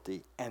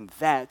ability. And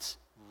that's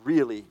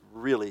really,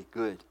 really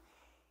good.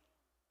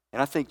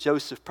 And I think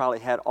Joseph probably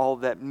had all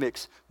that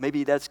mix.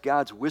 Maybe that's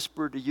God's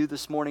whisper to you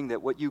this morning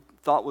that what you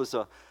thought was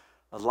a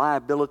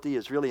liability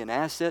is really an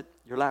asset,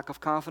 your lack of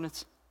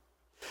confidence.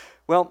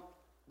 Well,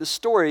 the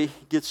story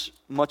gets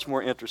much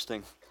more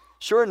interesting.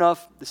 Sure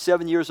enough, the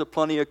 7 years of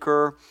plenty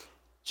occur.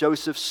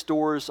 Joseph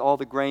stores all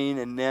the grain,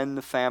 and then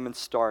the famine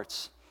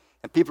starts.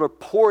 And people are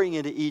pouring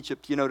into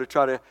Egypt, to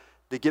try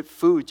to get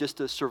food just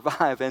to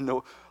survive. And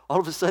all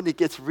of a sudden it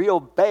gets real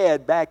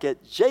bad back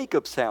at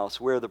Jacob's house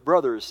where the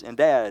brothers and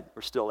dad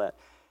are still at.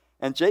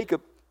 And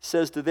Jacob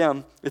says to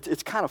them,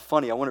 it's kind of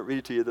funny. I want to read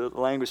it to you. The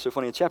language is so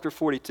funny. In chapter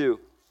 42,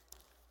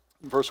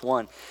 verse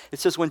 1, it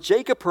says, when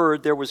Jacob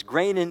heard there was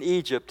grain in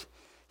Egypt,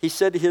 he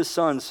said to his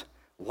sons,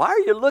 why are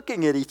you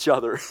looking at each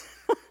other?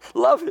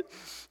 Love it.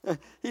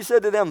 He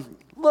said to them,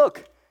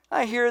 look,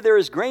 I hear there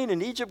is grain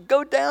in Egypt.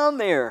 Go down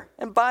there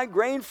and buy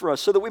grain for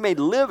us so that we may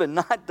live and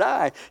not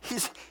die.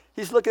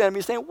 He's looking at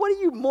me saying, what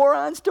are you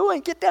morons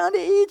doing? Get down to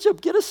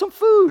Egypt. Get us some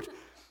food.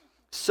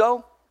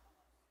 So,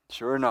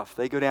 sure enough,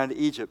 they go down to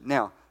Egypt.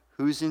 Now,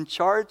 who's in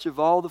charge of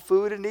all the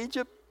food in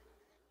Egypt?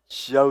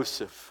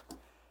 Joseph.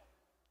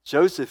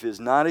 Joseph is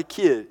not a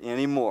kid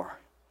anymore.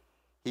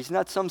 He's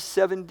not some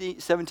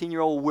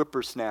 17-year-old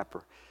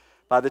whippersnapper.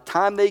 By the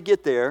time they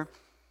get there,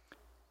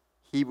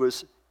 he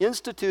was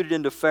instituted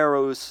into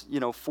Pharaoh's,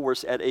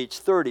 force at age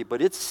 30,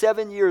 but it's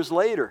 7 years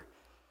later.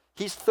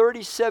 He's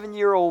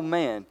 37-year-old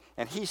man,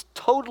 and he's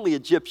totally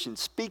Egyptian,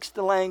 speaks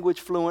the language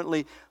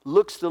fluently,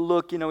 looks the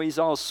look, he's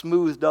all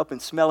smoothed up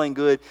and smelling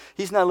good.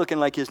 He's not looking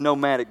like his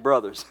nomadic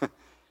brothers.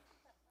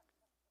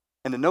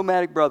 And the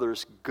nomadic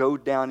brothers go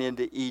down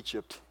into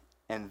Egypt,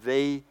 and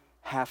they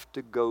have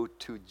to go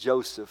to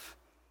Joseph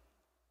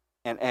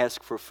and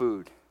ask for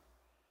food.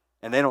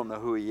 And they don't know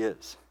who he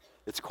is.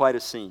 It's quite a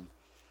scene.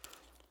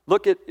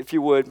 Look at, if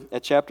you would,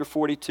 at chapter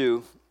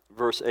 42,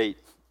 verse 8.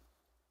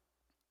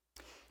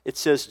 It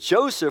says,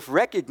 Joseph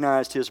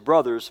recognized his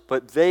brothers,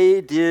 but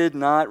they did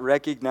not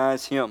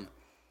recognize him.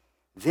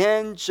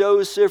 Then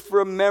Joseph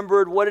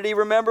remembered, what did he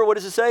remember? What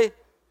does it say?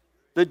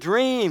 The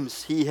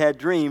dreams he had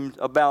dreamed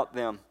about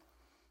them.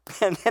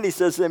 And then he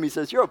says to them,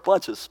 you're a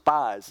bunch of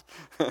spies.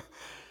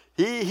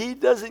 He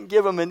doesn't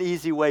give them an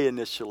easy way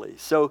initially.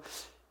 So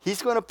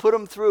he's going to put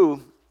them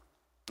through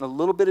a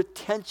little bit of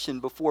tension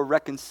before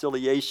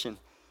reconciliation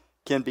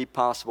can be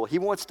possible. He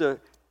wants to,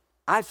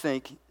 I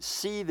think,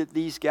 see that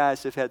these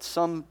guys have had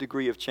some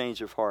degree of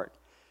change of heart.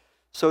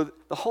 So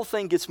the whole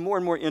thing gets more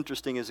and more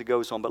interesting as it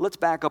goes on. But let's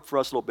back up for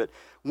us a little bit.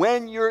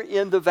 When you're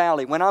in the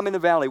valley, when I'm in the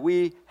valley,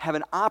 we have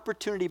an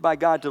opportunity by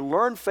God to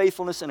learn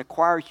faithfulness and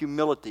acquire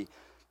humility.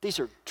 These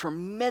are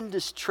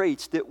tremendous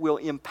traits that will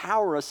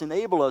empower us,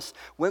 enable us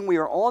when we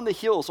are on the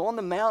hills, on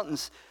the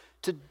mountains,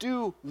 to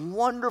do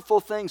wonderful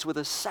things with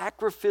a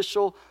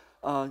sacrificial,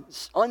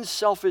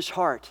 unselfish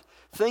heart.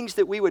 Things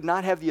that we would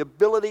not have the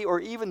ability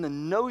or even the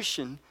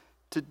notion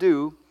to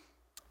do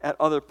at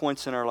other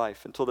points in our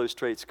life until those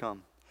traits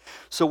come.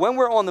 So when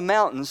we're on the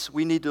mountains,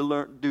 we need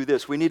to do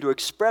this. We need to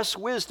express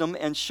wisdom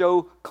and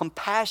show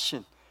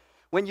compassion.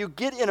 When you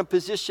get in a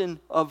position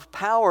of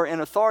power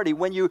and authority,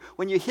 when you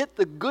hit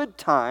the good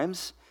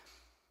times,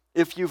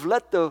 if you've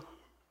let the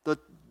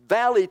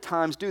valley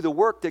times do the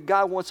work that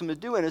God wants them to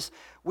do in us,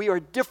 we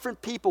are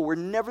different people. We're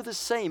never the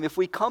same. If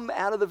we come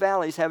out of the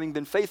valleys having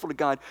been faithful to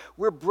God,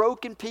 we're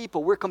broken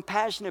people. We're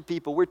compassionate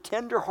people. We're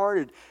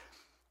tender-hearted.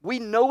 We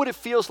know what it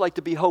feels like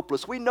to be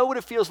hopeless. We know what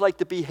it feels like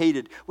to be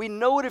hated. We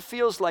know what it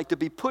feels like to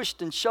be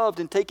pushed and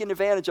shoved and taken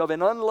advantage of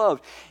and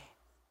unloved.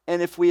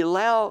 And if we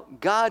allow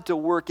God to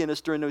work in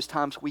us during those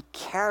times, we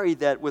carry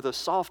that with a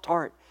soft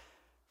heart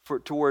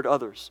toward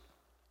others.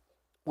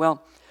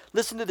 Well,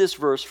 listen to this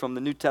verse from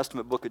the New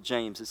Testament book of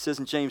James. It says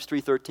in James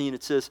 3:13,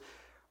 it says,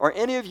 "Are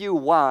any of you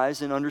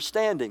wise in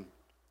understanding?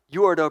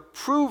 You are to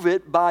prove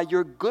it by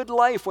your good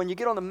life." When you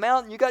get on the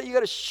mountain, you got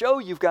to show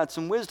you've got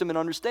some wisdom and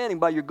understanding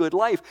by your good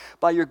life,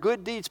 by your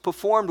good deeds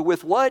performed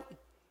with what?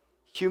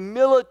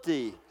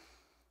 Humility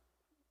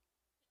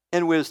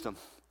and wisdom.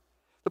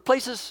 The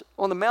places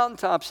on the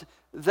mountaintops,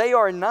 they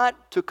are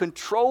not to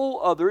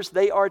control others,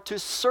 they are to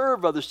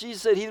serve others.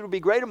 Jesus said, "He that will be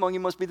great among you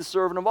must be the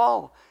servant of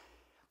all."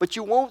 But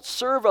you won't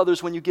serve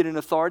others when you get in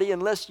authority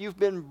unless you've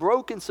been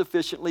broken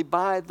sufficiently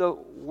by the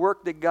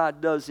work that God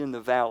does in the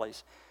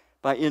valleys,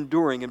 by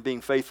enduring and being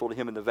faithful to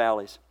Him in the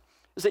valleys.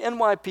 As the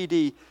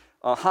NYPD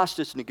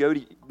hostage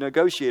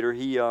negotiator,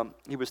 he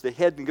was the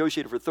head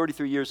negotiator for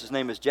 33 years. His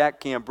name is Jack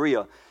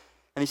Cambria.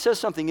 And he says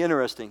something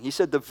interesting. He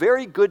said, the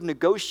very good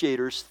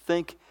negotiators,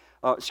 I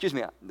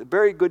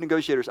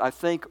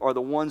think, are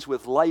the ones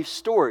with life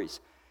stories.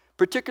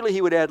 Particularly,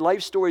 he would add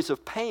life stories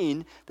of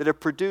pain that have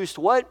produced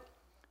what?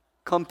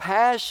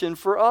 Compassion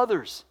for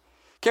others.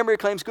 Cambria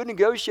claims good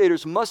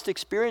negotiators must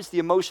experience the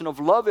emotion of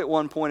love at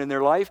one point in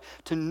their life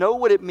to know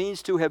what it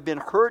means to have been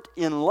hurt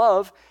in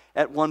love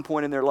at one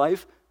point in their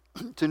life,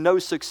 to know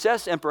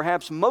success, and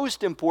perhaps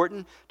most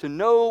important, to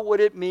know what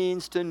it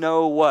means to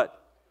know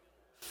what?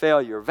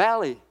 Failure.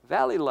 Valley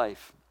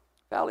life.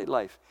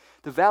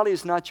 The valley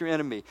is not your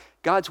enemy.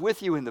 God's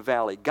with you in the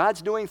valley.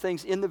 God's doing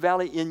things in the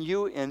valley, in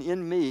you and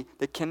in me,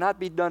 that cannot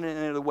be done in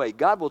any other way.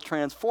 God will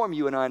transform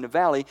you and I in the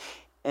valley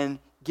and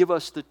give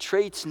us the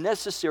traits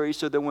necessary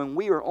so that when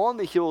we are on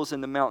the hills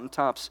and the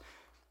mountaintops,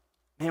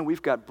 man,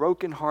 we've got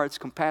broken hearts,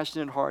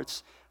 compassionate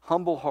hearts,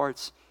 humble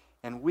hearts,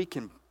 and we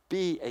can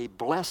be a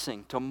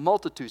blessing to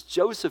multitudes.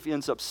 Joseph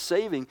ends up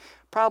saving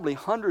probably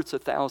hundreds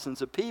of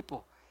thousands of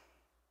people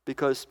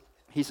because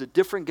he's a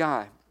different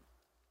guy.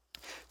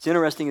 It's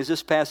interesting as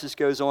this passage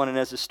goes on and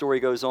as the story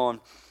goes on,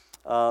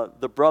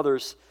 the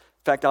brothers,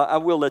 in fact, I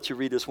will let you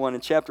read this one. In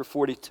chapter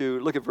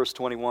 42, look at verse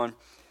 21.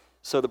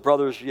 So the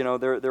brothers,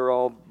 they're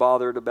all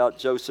bothered about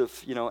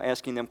Joseph,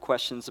 asking them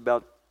questions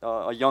about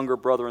a younger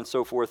brother and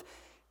so forth.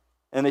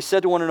 And they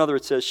said to one another,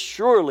 it says,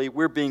 "Surely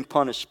we're being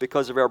punished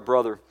because of our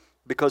brother,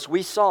 because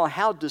we saw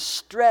how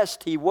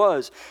distressed he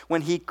was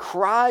when he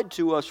cried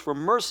to us for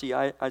mercy."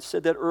 I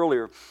said that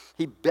earlier.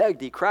 He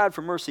begged, he cried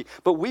for mercy,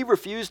 but we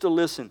refused to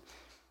listen.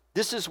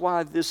 This is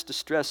why this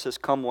distress has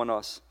come on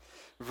us.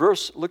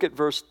 Look at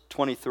verse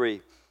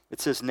 23. It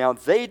says, "Now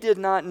they did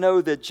not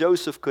know that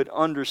Joseph could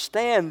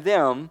understand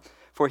them,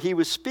 for he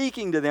was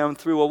speaking to them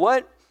through a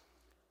what?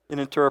 An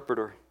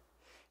interpreter."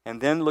 And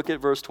then look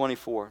at verse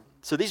 24.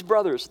 So these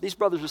brothers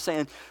are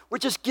saying, "We're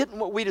just getting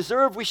what we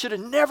deserve. We should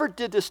have never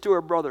did this to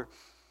our brother."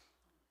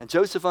 And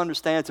Joseph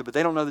understands it, but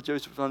they don't know that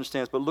Joseph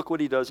understands. But look what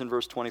he does in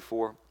verse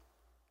 24.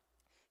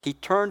 He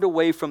turned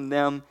away from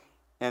them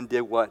and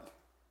did what?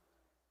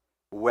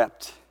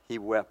 Wept. He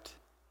wept.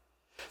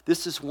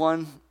 This is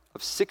one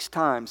of 6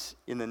 times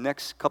in the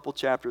next couple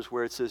chapters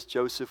where it says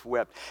Joseph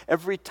wept.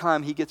 Every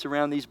time he gets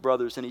around these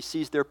brothers and he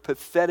sees their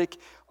pathetic,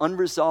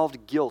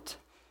 unresolved guilt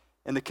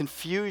and the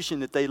confusion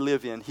that they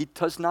live in, he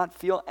does not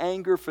feel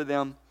anger for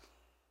them.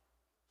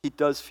 He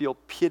does feel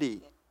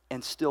pity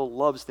and still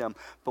loves them,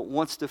 but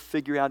wants to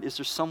figure out, is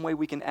there some way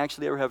we can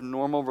actually ever have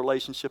normal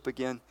relationship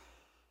again?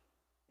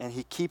 And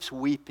he keeps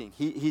weeping.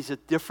 He's a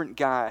different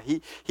guy.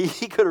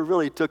 He could have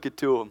really took it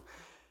to him.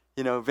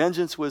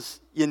 Vengeance was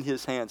in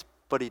his hands,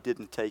 but he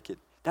didn't take it.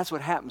 That's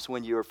what happens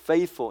when you're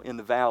faithful in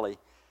the valley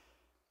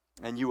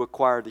and you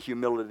acquire the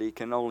humility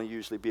can only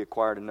usually be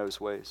acquired in those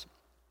ways.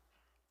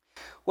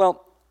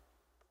 Well,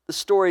 the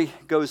story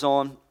goes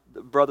on.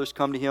 The brothers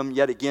come to him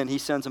yet again. He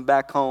sends them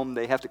back home.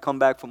 They have to come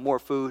back for more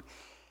food.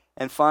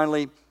 And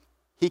finally,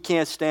 he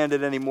can't stand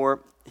it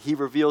anymore. He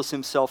reveals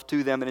himself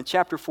to them. And in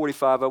chapter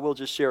 45, I will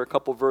just share a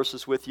couple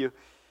verses with you.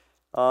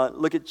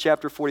 Look at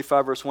chapter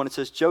 45, verse 1. It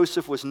says,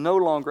 "Joseph was no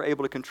longer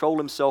able to control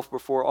himself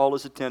before all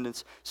his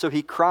attendants, so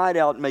he cried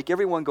out, 'Make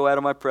everyone go out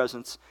of my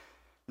presence.'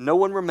 No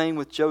one remained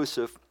with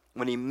Joseph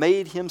when he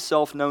made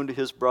himself known to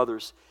his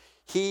brothers.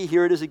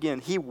 Here it is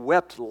again, he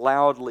wept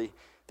loudly.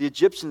 The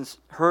Egyptians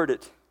heard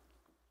it.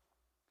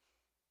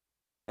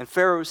 And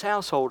Pharaoh's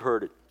household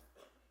heard it,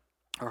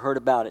 or heard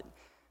about it.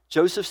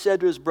 Joseph said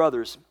to his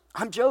brothers,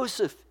 'I'm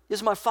Joseph.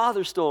 Is my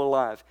father still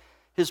alive?'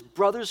 His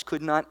brothers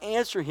could not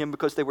answer him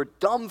because they were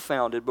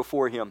dumbfounded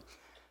before him.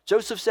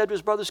 Joseph said to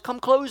his brothers, 'Come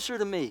closer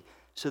to me.'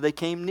 So they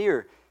came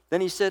near.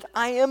 Then he said,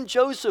 'I am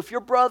Joseph,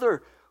 your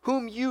brother,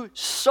 whom you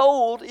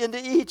sold into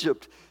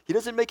Egypt.'" He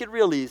doesn't make it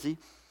real easy.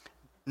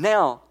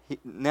 Now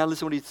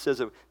listen what he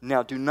says.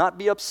 "Now do not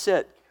be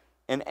upset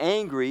and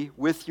angry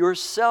with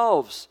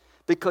yourselves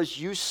because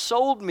you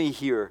sold me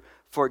here,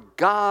 for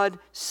God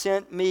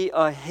sent me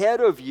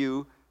ahead of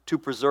you to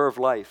preserve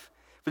life.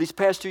 For these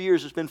past 2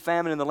 years, there's been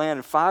famine in the land,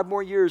 and 5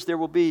 more years there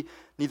will be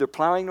neither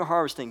plowing nor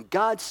harvesting.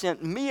 God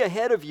sent me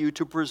ahead of you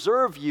to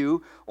preserve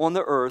you on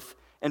the earth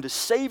and to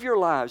save your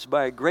lives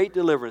by a great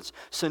deliverance.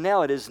 So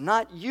now it is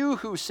not you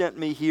who sent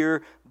me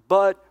here,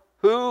 but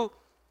who?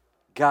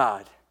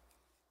 God."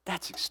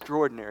 That's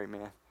extraordinary,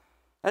 man.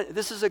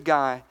 This is a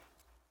guy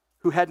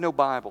who had no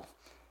Bible.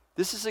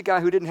 This is a guy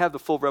who didn't have the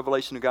full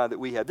revelation of God that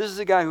we had. This is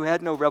a guy who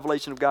had no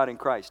revelation of God in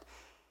Christ.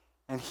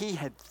 And he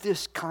had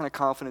this kind of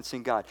confidence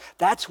in God.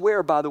 That's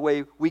where, by the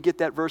way, we get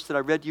that verse that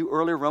I read to you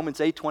earlier, Romans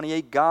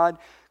 8:28. God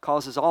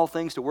causes all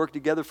things to work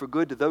together for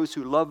good to those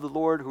who love the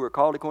Lord, who are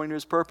called according to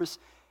his purpose.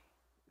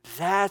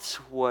 That's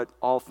what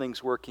all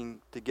things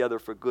working together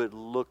for good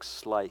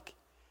looks like.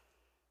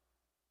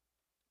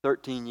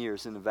 13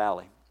 years in the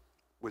valley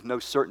with no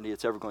certainty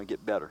it's ever going to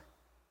get better.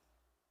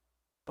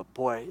 But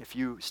boy, if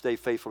you stay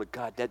faithful to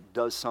God, that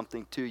does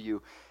something to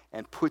you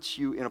and puts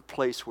you in a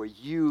place where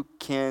you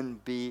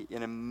can be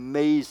an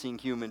amazing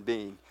human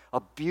being,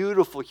 a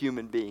beautiful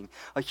human being,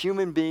 a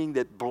human being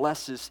that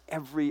blesses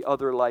every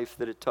other life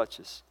that it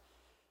touches.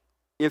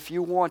 If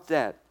you want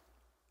that,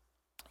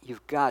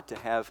 you've got to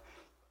have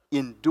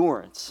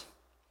endurance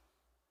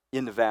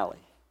in the valley.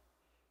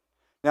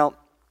 Now,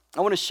 I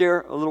want to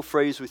share a little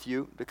phrase with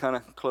you to kind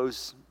of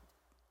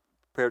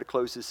prepare to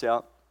close this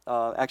out.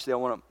 Actually, I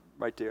want to,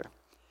 right there.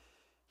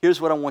 Here's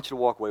what I want you to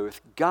walk away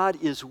with.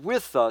 God is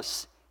with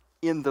us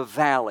in the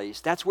valleys.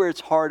 That's where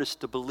it's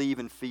hardest to believe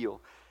and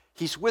feel.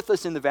 He's with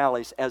us in the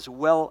valleys as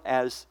well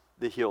as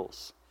the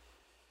hills.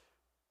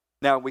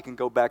 Now we can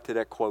go back to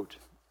that quote.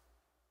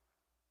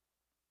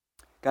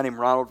 A guy named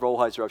Ronald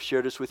Rolheiser, I've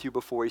shared this with you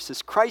before. He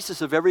says,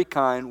 crises of every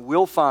kind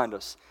will find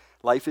us.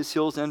 Life is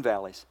hills and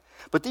valleys.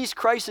 But these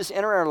crises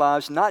enter our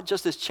lives not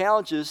just as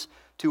challenges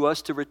to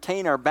us to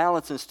retain our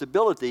balance and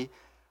stability,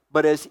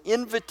 but as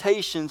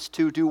invitations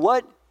to do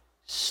what?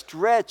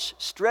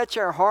 Stretch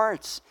our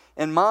hearts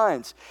and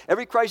minds.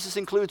 Every crisis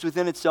includes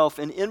within itself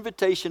an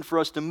invitation for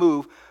us to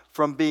move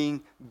from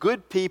being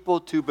good people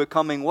to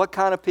becoming what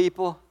kind of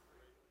people?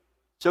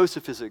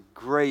 Joseph is a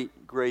great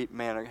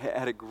man,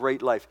 had a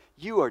great life.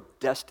 You are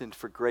destined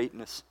for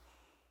greatness.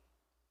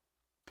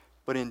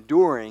 But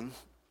enduring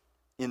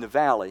in the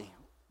valley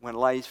when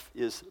life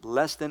is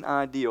less than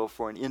ideal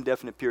for an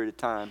indefinite period of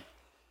time,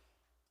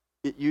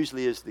 it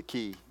usually is the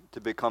key to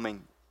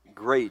becoming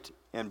great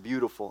and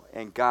beautiful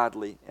and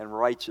godly and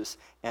righteous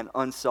and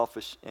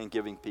unselfish and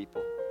giving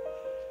people.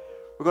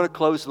 We're going to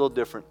close a little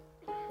different.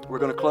 We're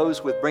going to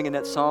close with bringing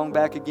that song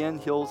back again,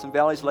 Hills and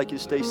Valleys. I'd like you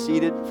to stay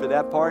seated for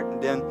that part,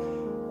 and then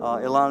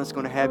Ilana's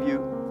going to have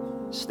you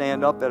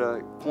stand up at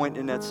a point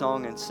in that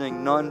song and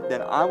sing None.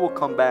 Then I will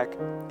come back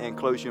and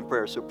close you in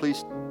prayer. So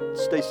please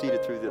stay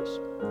seated through this.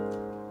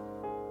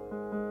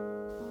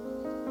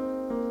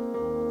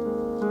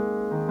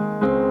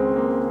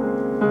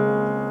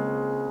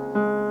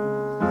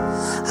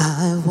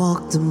 I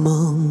walked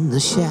among the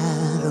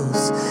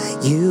shadows,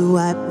 you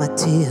wiped my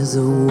tears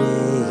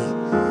away.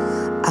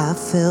 I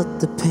felt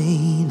the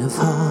pain of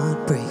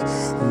heartbreak,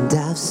 and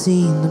I've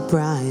seen the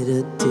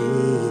brighter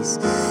days.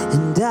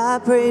 And I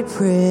prayed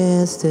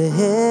prayers to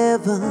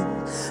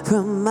heaven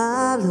from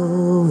my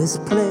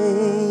lowest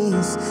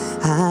place.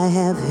 I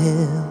have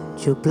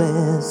held your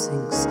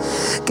blessings,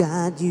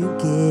 God, you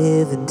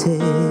give and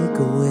take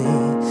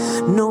away.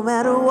 No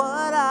matter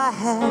what I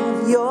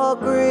have, your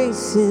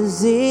grace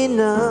is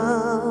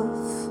enough.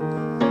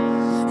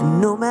 And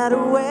no matter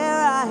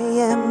where I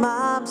am,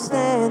 I'm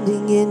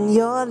standing in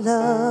your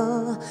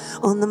love.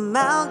 On the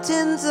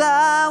mountains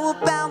I will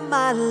bow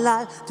my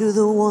life to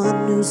the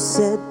one who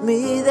set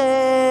me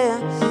there.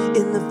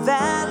 In the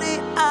valley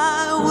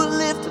I will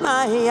lift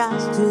my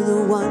eyes to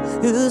the one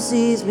who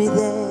sees me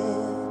there.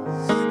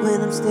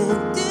 When I'm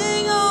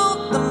standing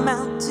on the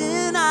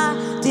mountain,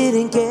 I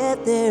didn't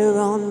get there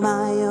on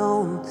my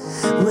own.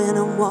 When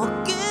I'm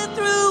walking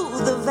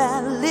through the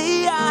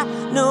valley, I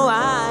know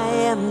I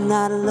am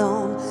not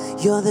alone.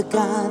 You're the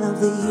God of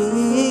the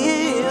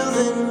hills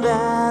and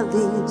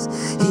valleys,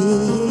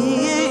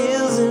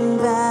 hills and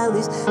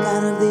valleys,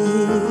 God of the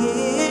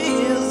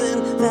hills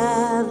and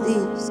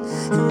valleys,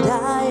 and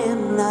I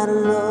am not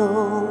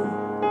alone.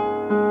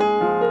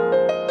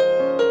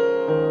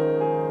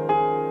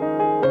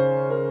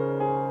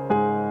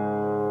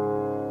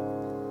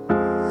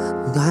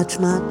 Watch,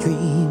 my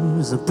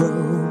dreams are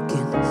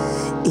broken,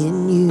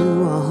 in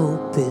you our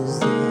hope is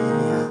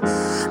there.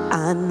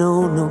 I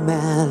know no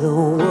matter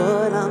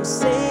what, I'm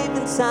safe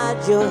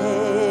inside your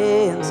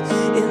hands.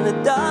 In the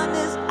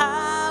darkness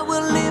I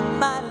will live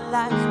my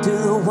life to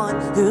the one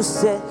who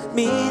set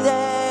me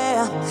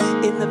there.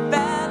 In the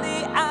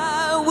valley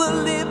I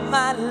will live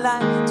my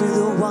life to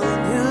the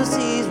one who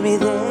sees me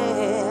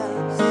there.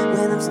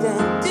 When I'm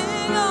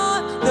standing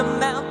on the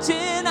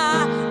mountain,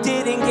 I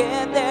didn't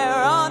get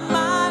there on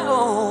my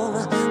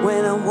own.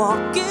 When I'm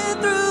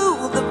walking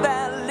through the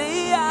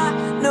valley,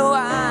 I know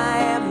I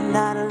am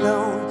not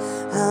alone.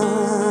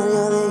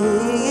 You're the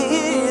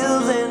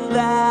hills and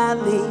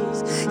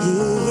valleys,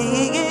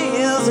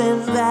 hills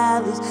and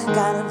valleys,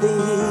 God of the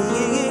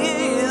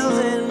hills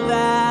and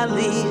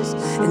valleys,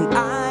 and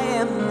I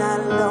am not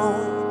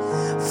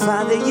alone.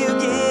 Father, you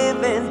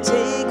give and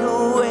take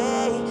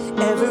away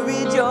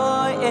every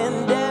joy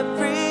and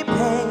every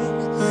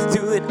pain.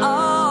 Through it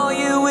all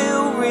you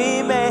will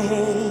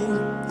remain,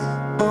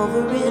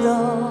 over it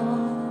all.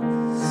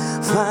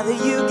 Father,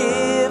 you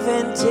give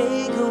and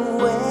take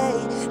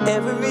away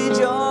every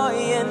joy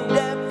and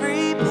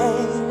every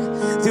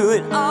pain. Through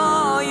it all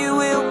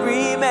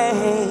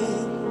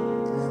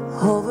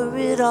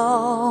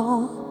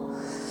all.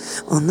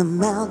 On the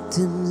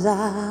mountains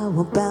I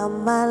will bow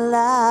my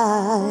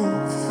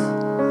life.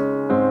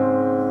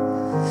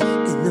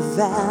 In the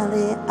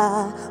valley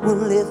I will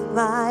lift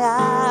my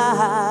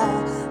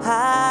eyes.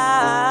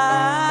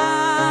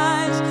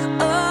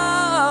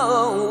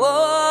 Oh,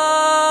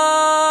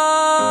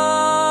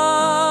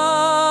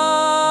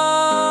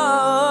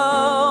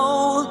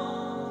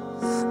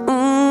 oh,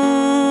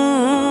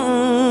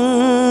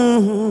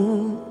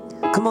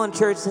 Come on,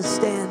 church, let's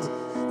stand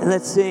and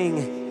let's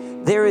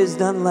sing. There is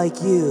none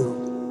like you.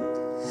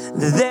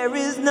 There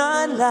is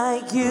none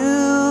like you.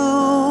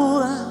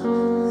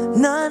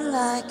 None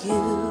like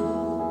you.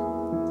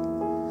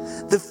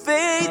 The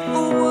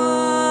faithful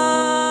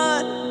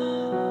one,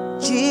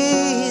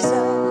 Jesus.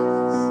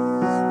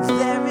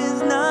 There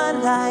is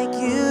none like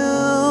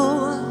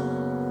you.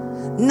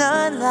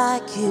 None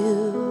like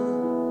you.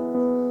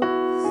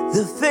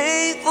 The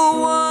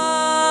faithful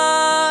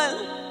one,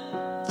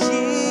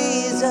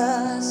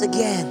 Jesus.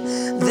 Again.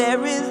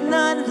 There is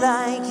none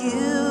like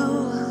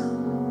you,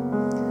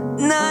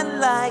 none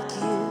like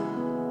you.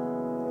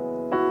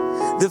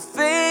 The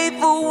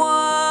faithful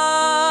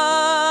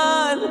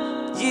one,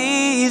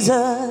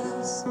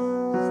 Jesus.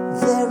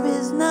 There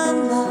is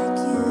none like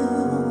you,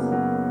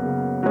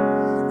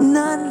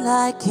 none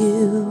like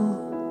you.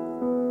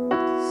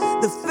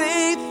 The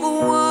faithful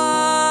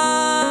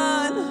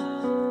one,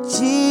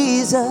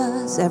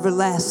 Jesus.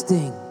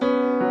 Everlasting,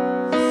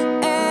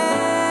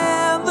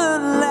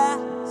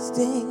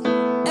 everlasting.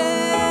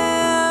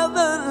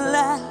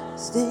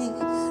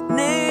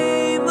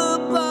 Name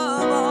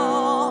above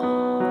all.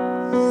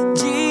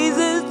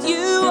 Jesus,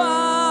 you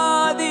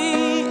are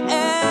the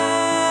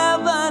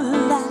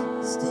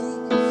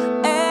everlasting,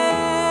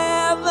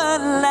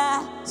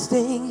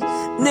 everlasting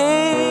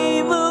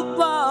name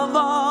above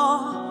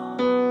all.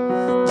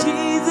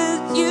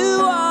 Jesus,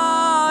 you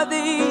are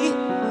the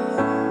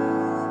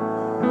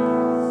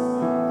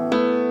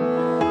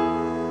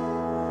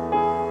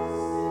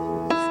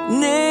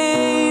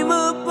name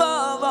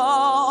above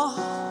all.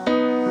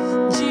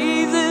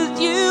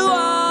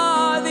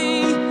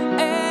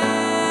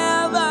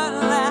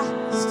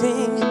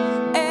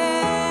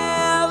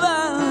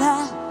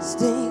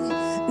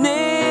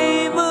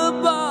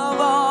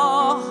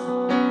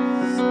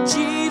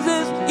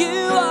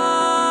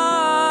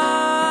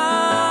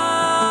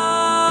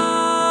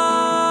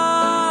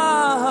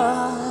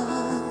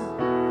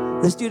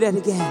 Let's do that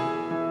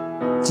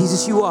again.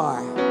 Jesus, you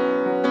are.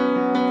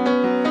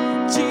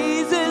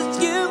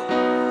 Jesus, you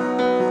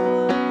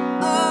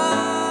are.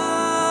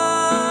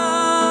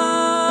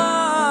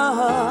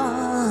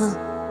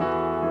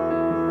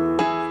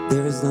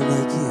 There is none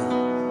like you.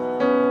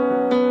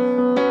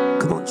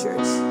 Come on,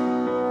 church.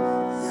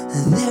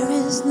 There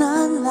is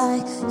none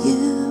like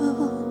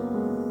you.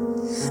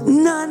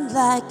 None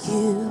like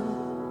you.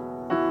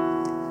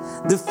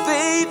 The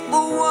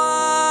faithful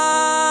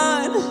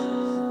one,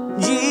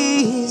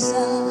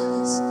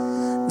 Jesus.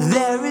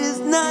 There is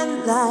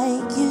none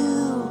like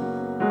you.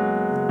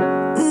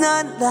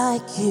 None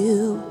like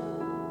you.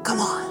 Come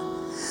on.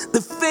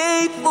 The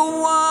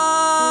faithful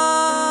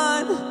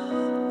one,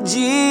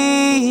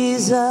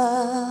 Jesus.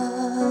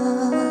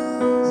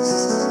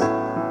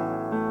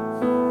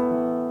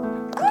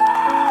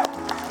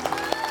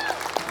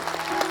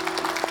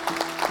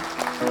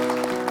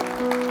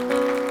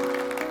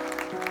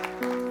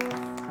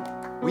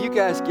 Will you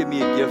guys give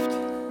me a gift?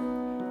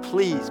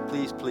 Please,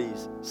 please,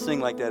 please sing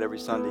like that every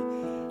Sunday.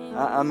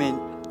 I mean,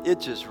 it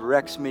just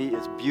wrecks me.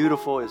 It's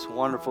beautiful. It's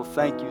wonderful.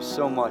 Thank you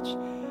so much.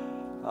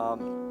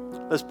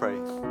 Let's pray.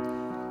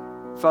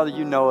 Father,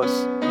 you know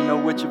us. You know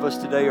which of us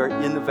today are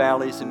in the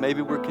valleys, and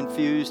maybe we're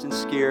confused and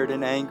scared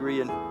and angry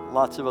and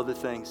lots of other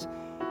things.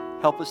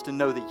 Help us to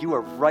know that you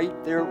are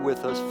right there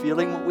with us,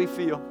 feeling what we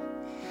feel,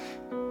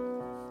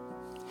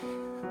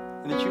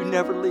 and that you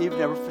never leave,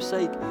 never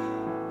forsake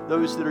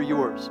those that are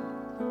yours.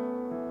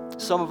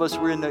 Some of us,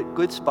 we're in a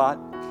good spot.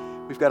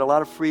 We've got a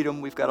lot of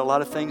freedom. We've got a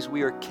lot of things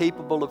we are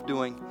capable of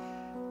doing.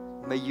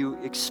 May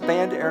you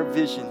expand our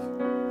vision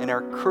and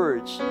our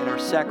courage and our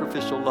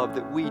sacrificial love,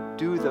 that we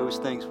do those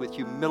things with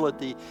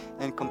humility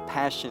and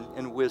compassion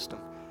and wisdom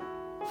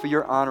for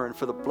your honor and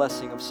for the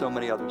blessing of so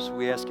many others.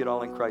 We ask it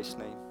all in Christ's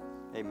name.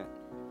 Amen.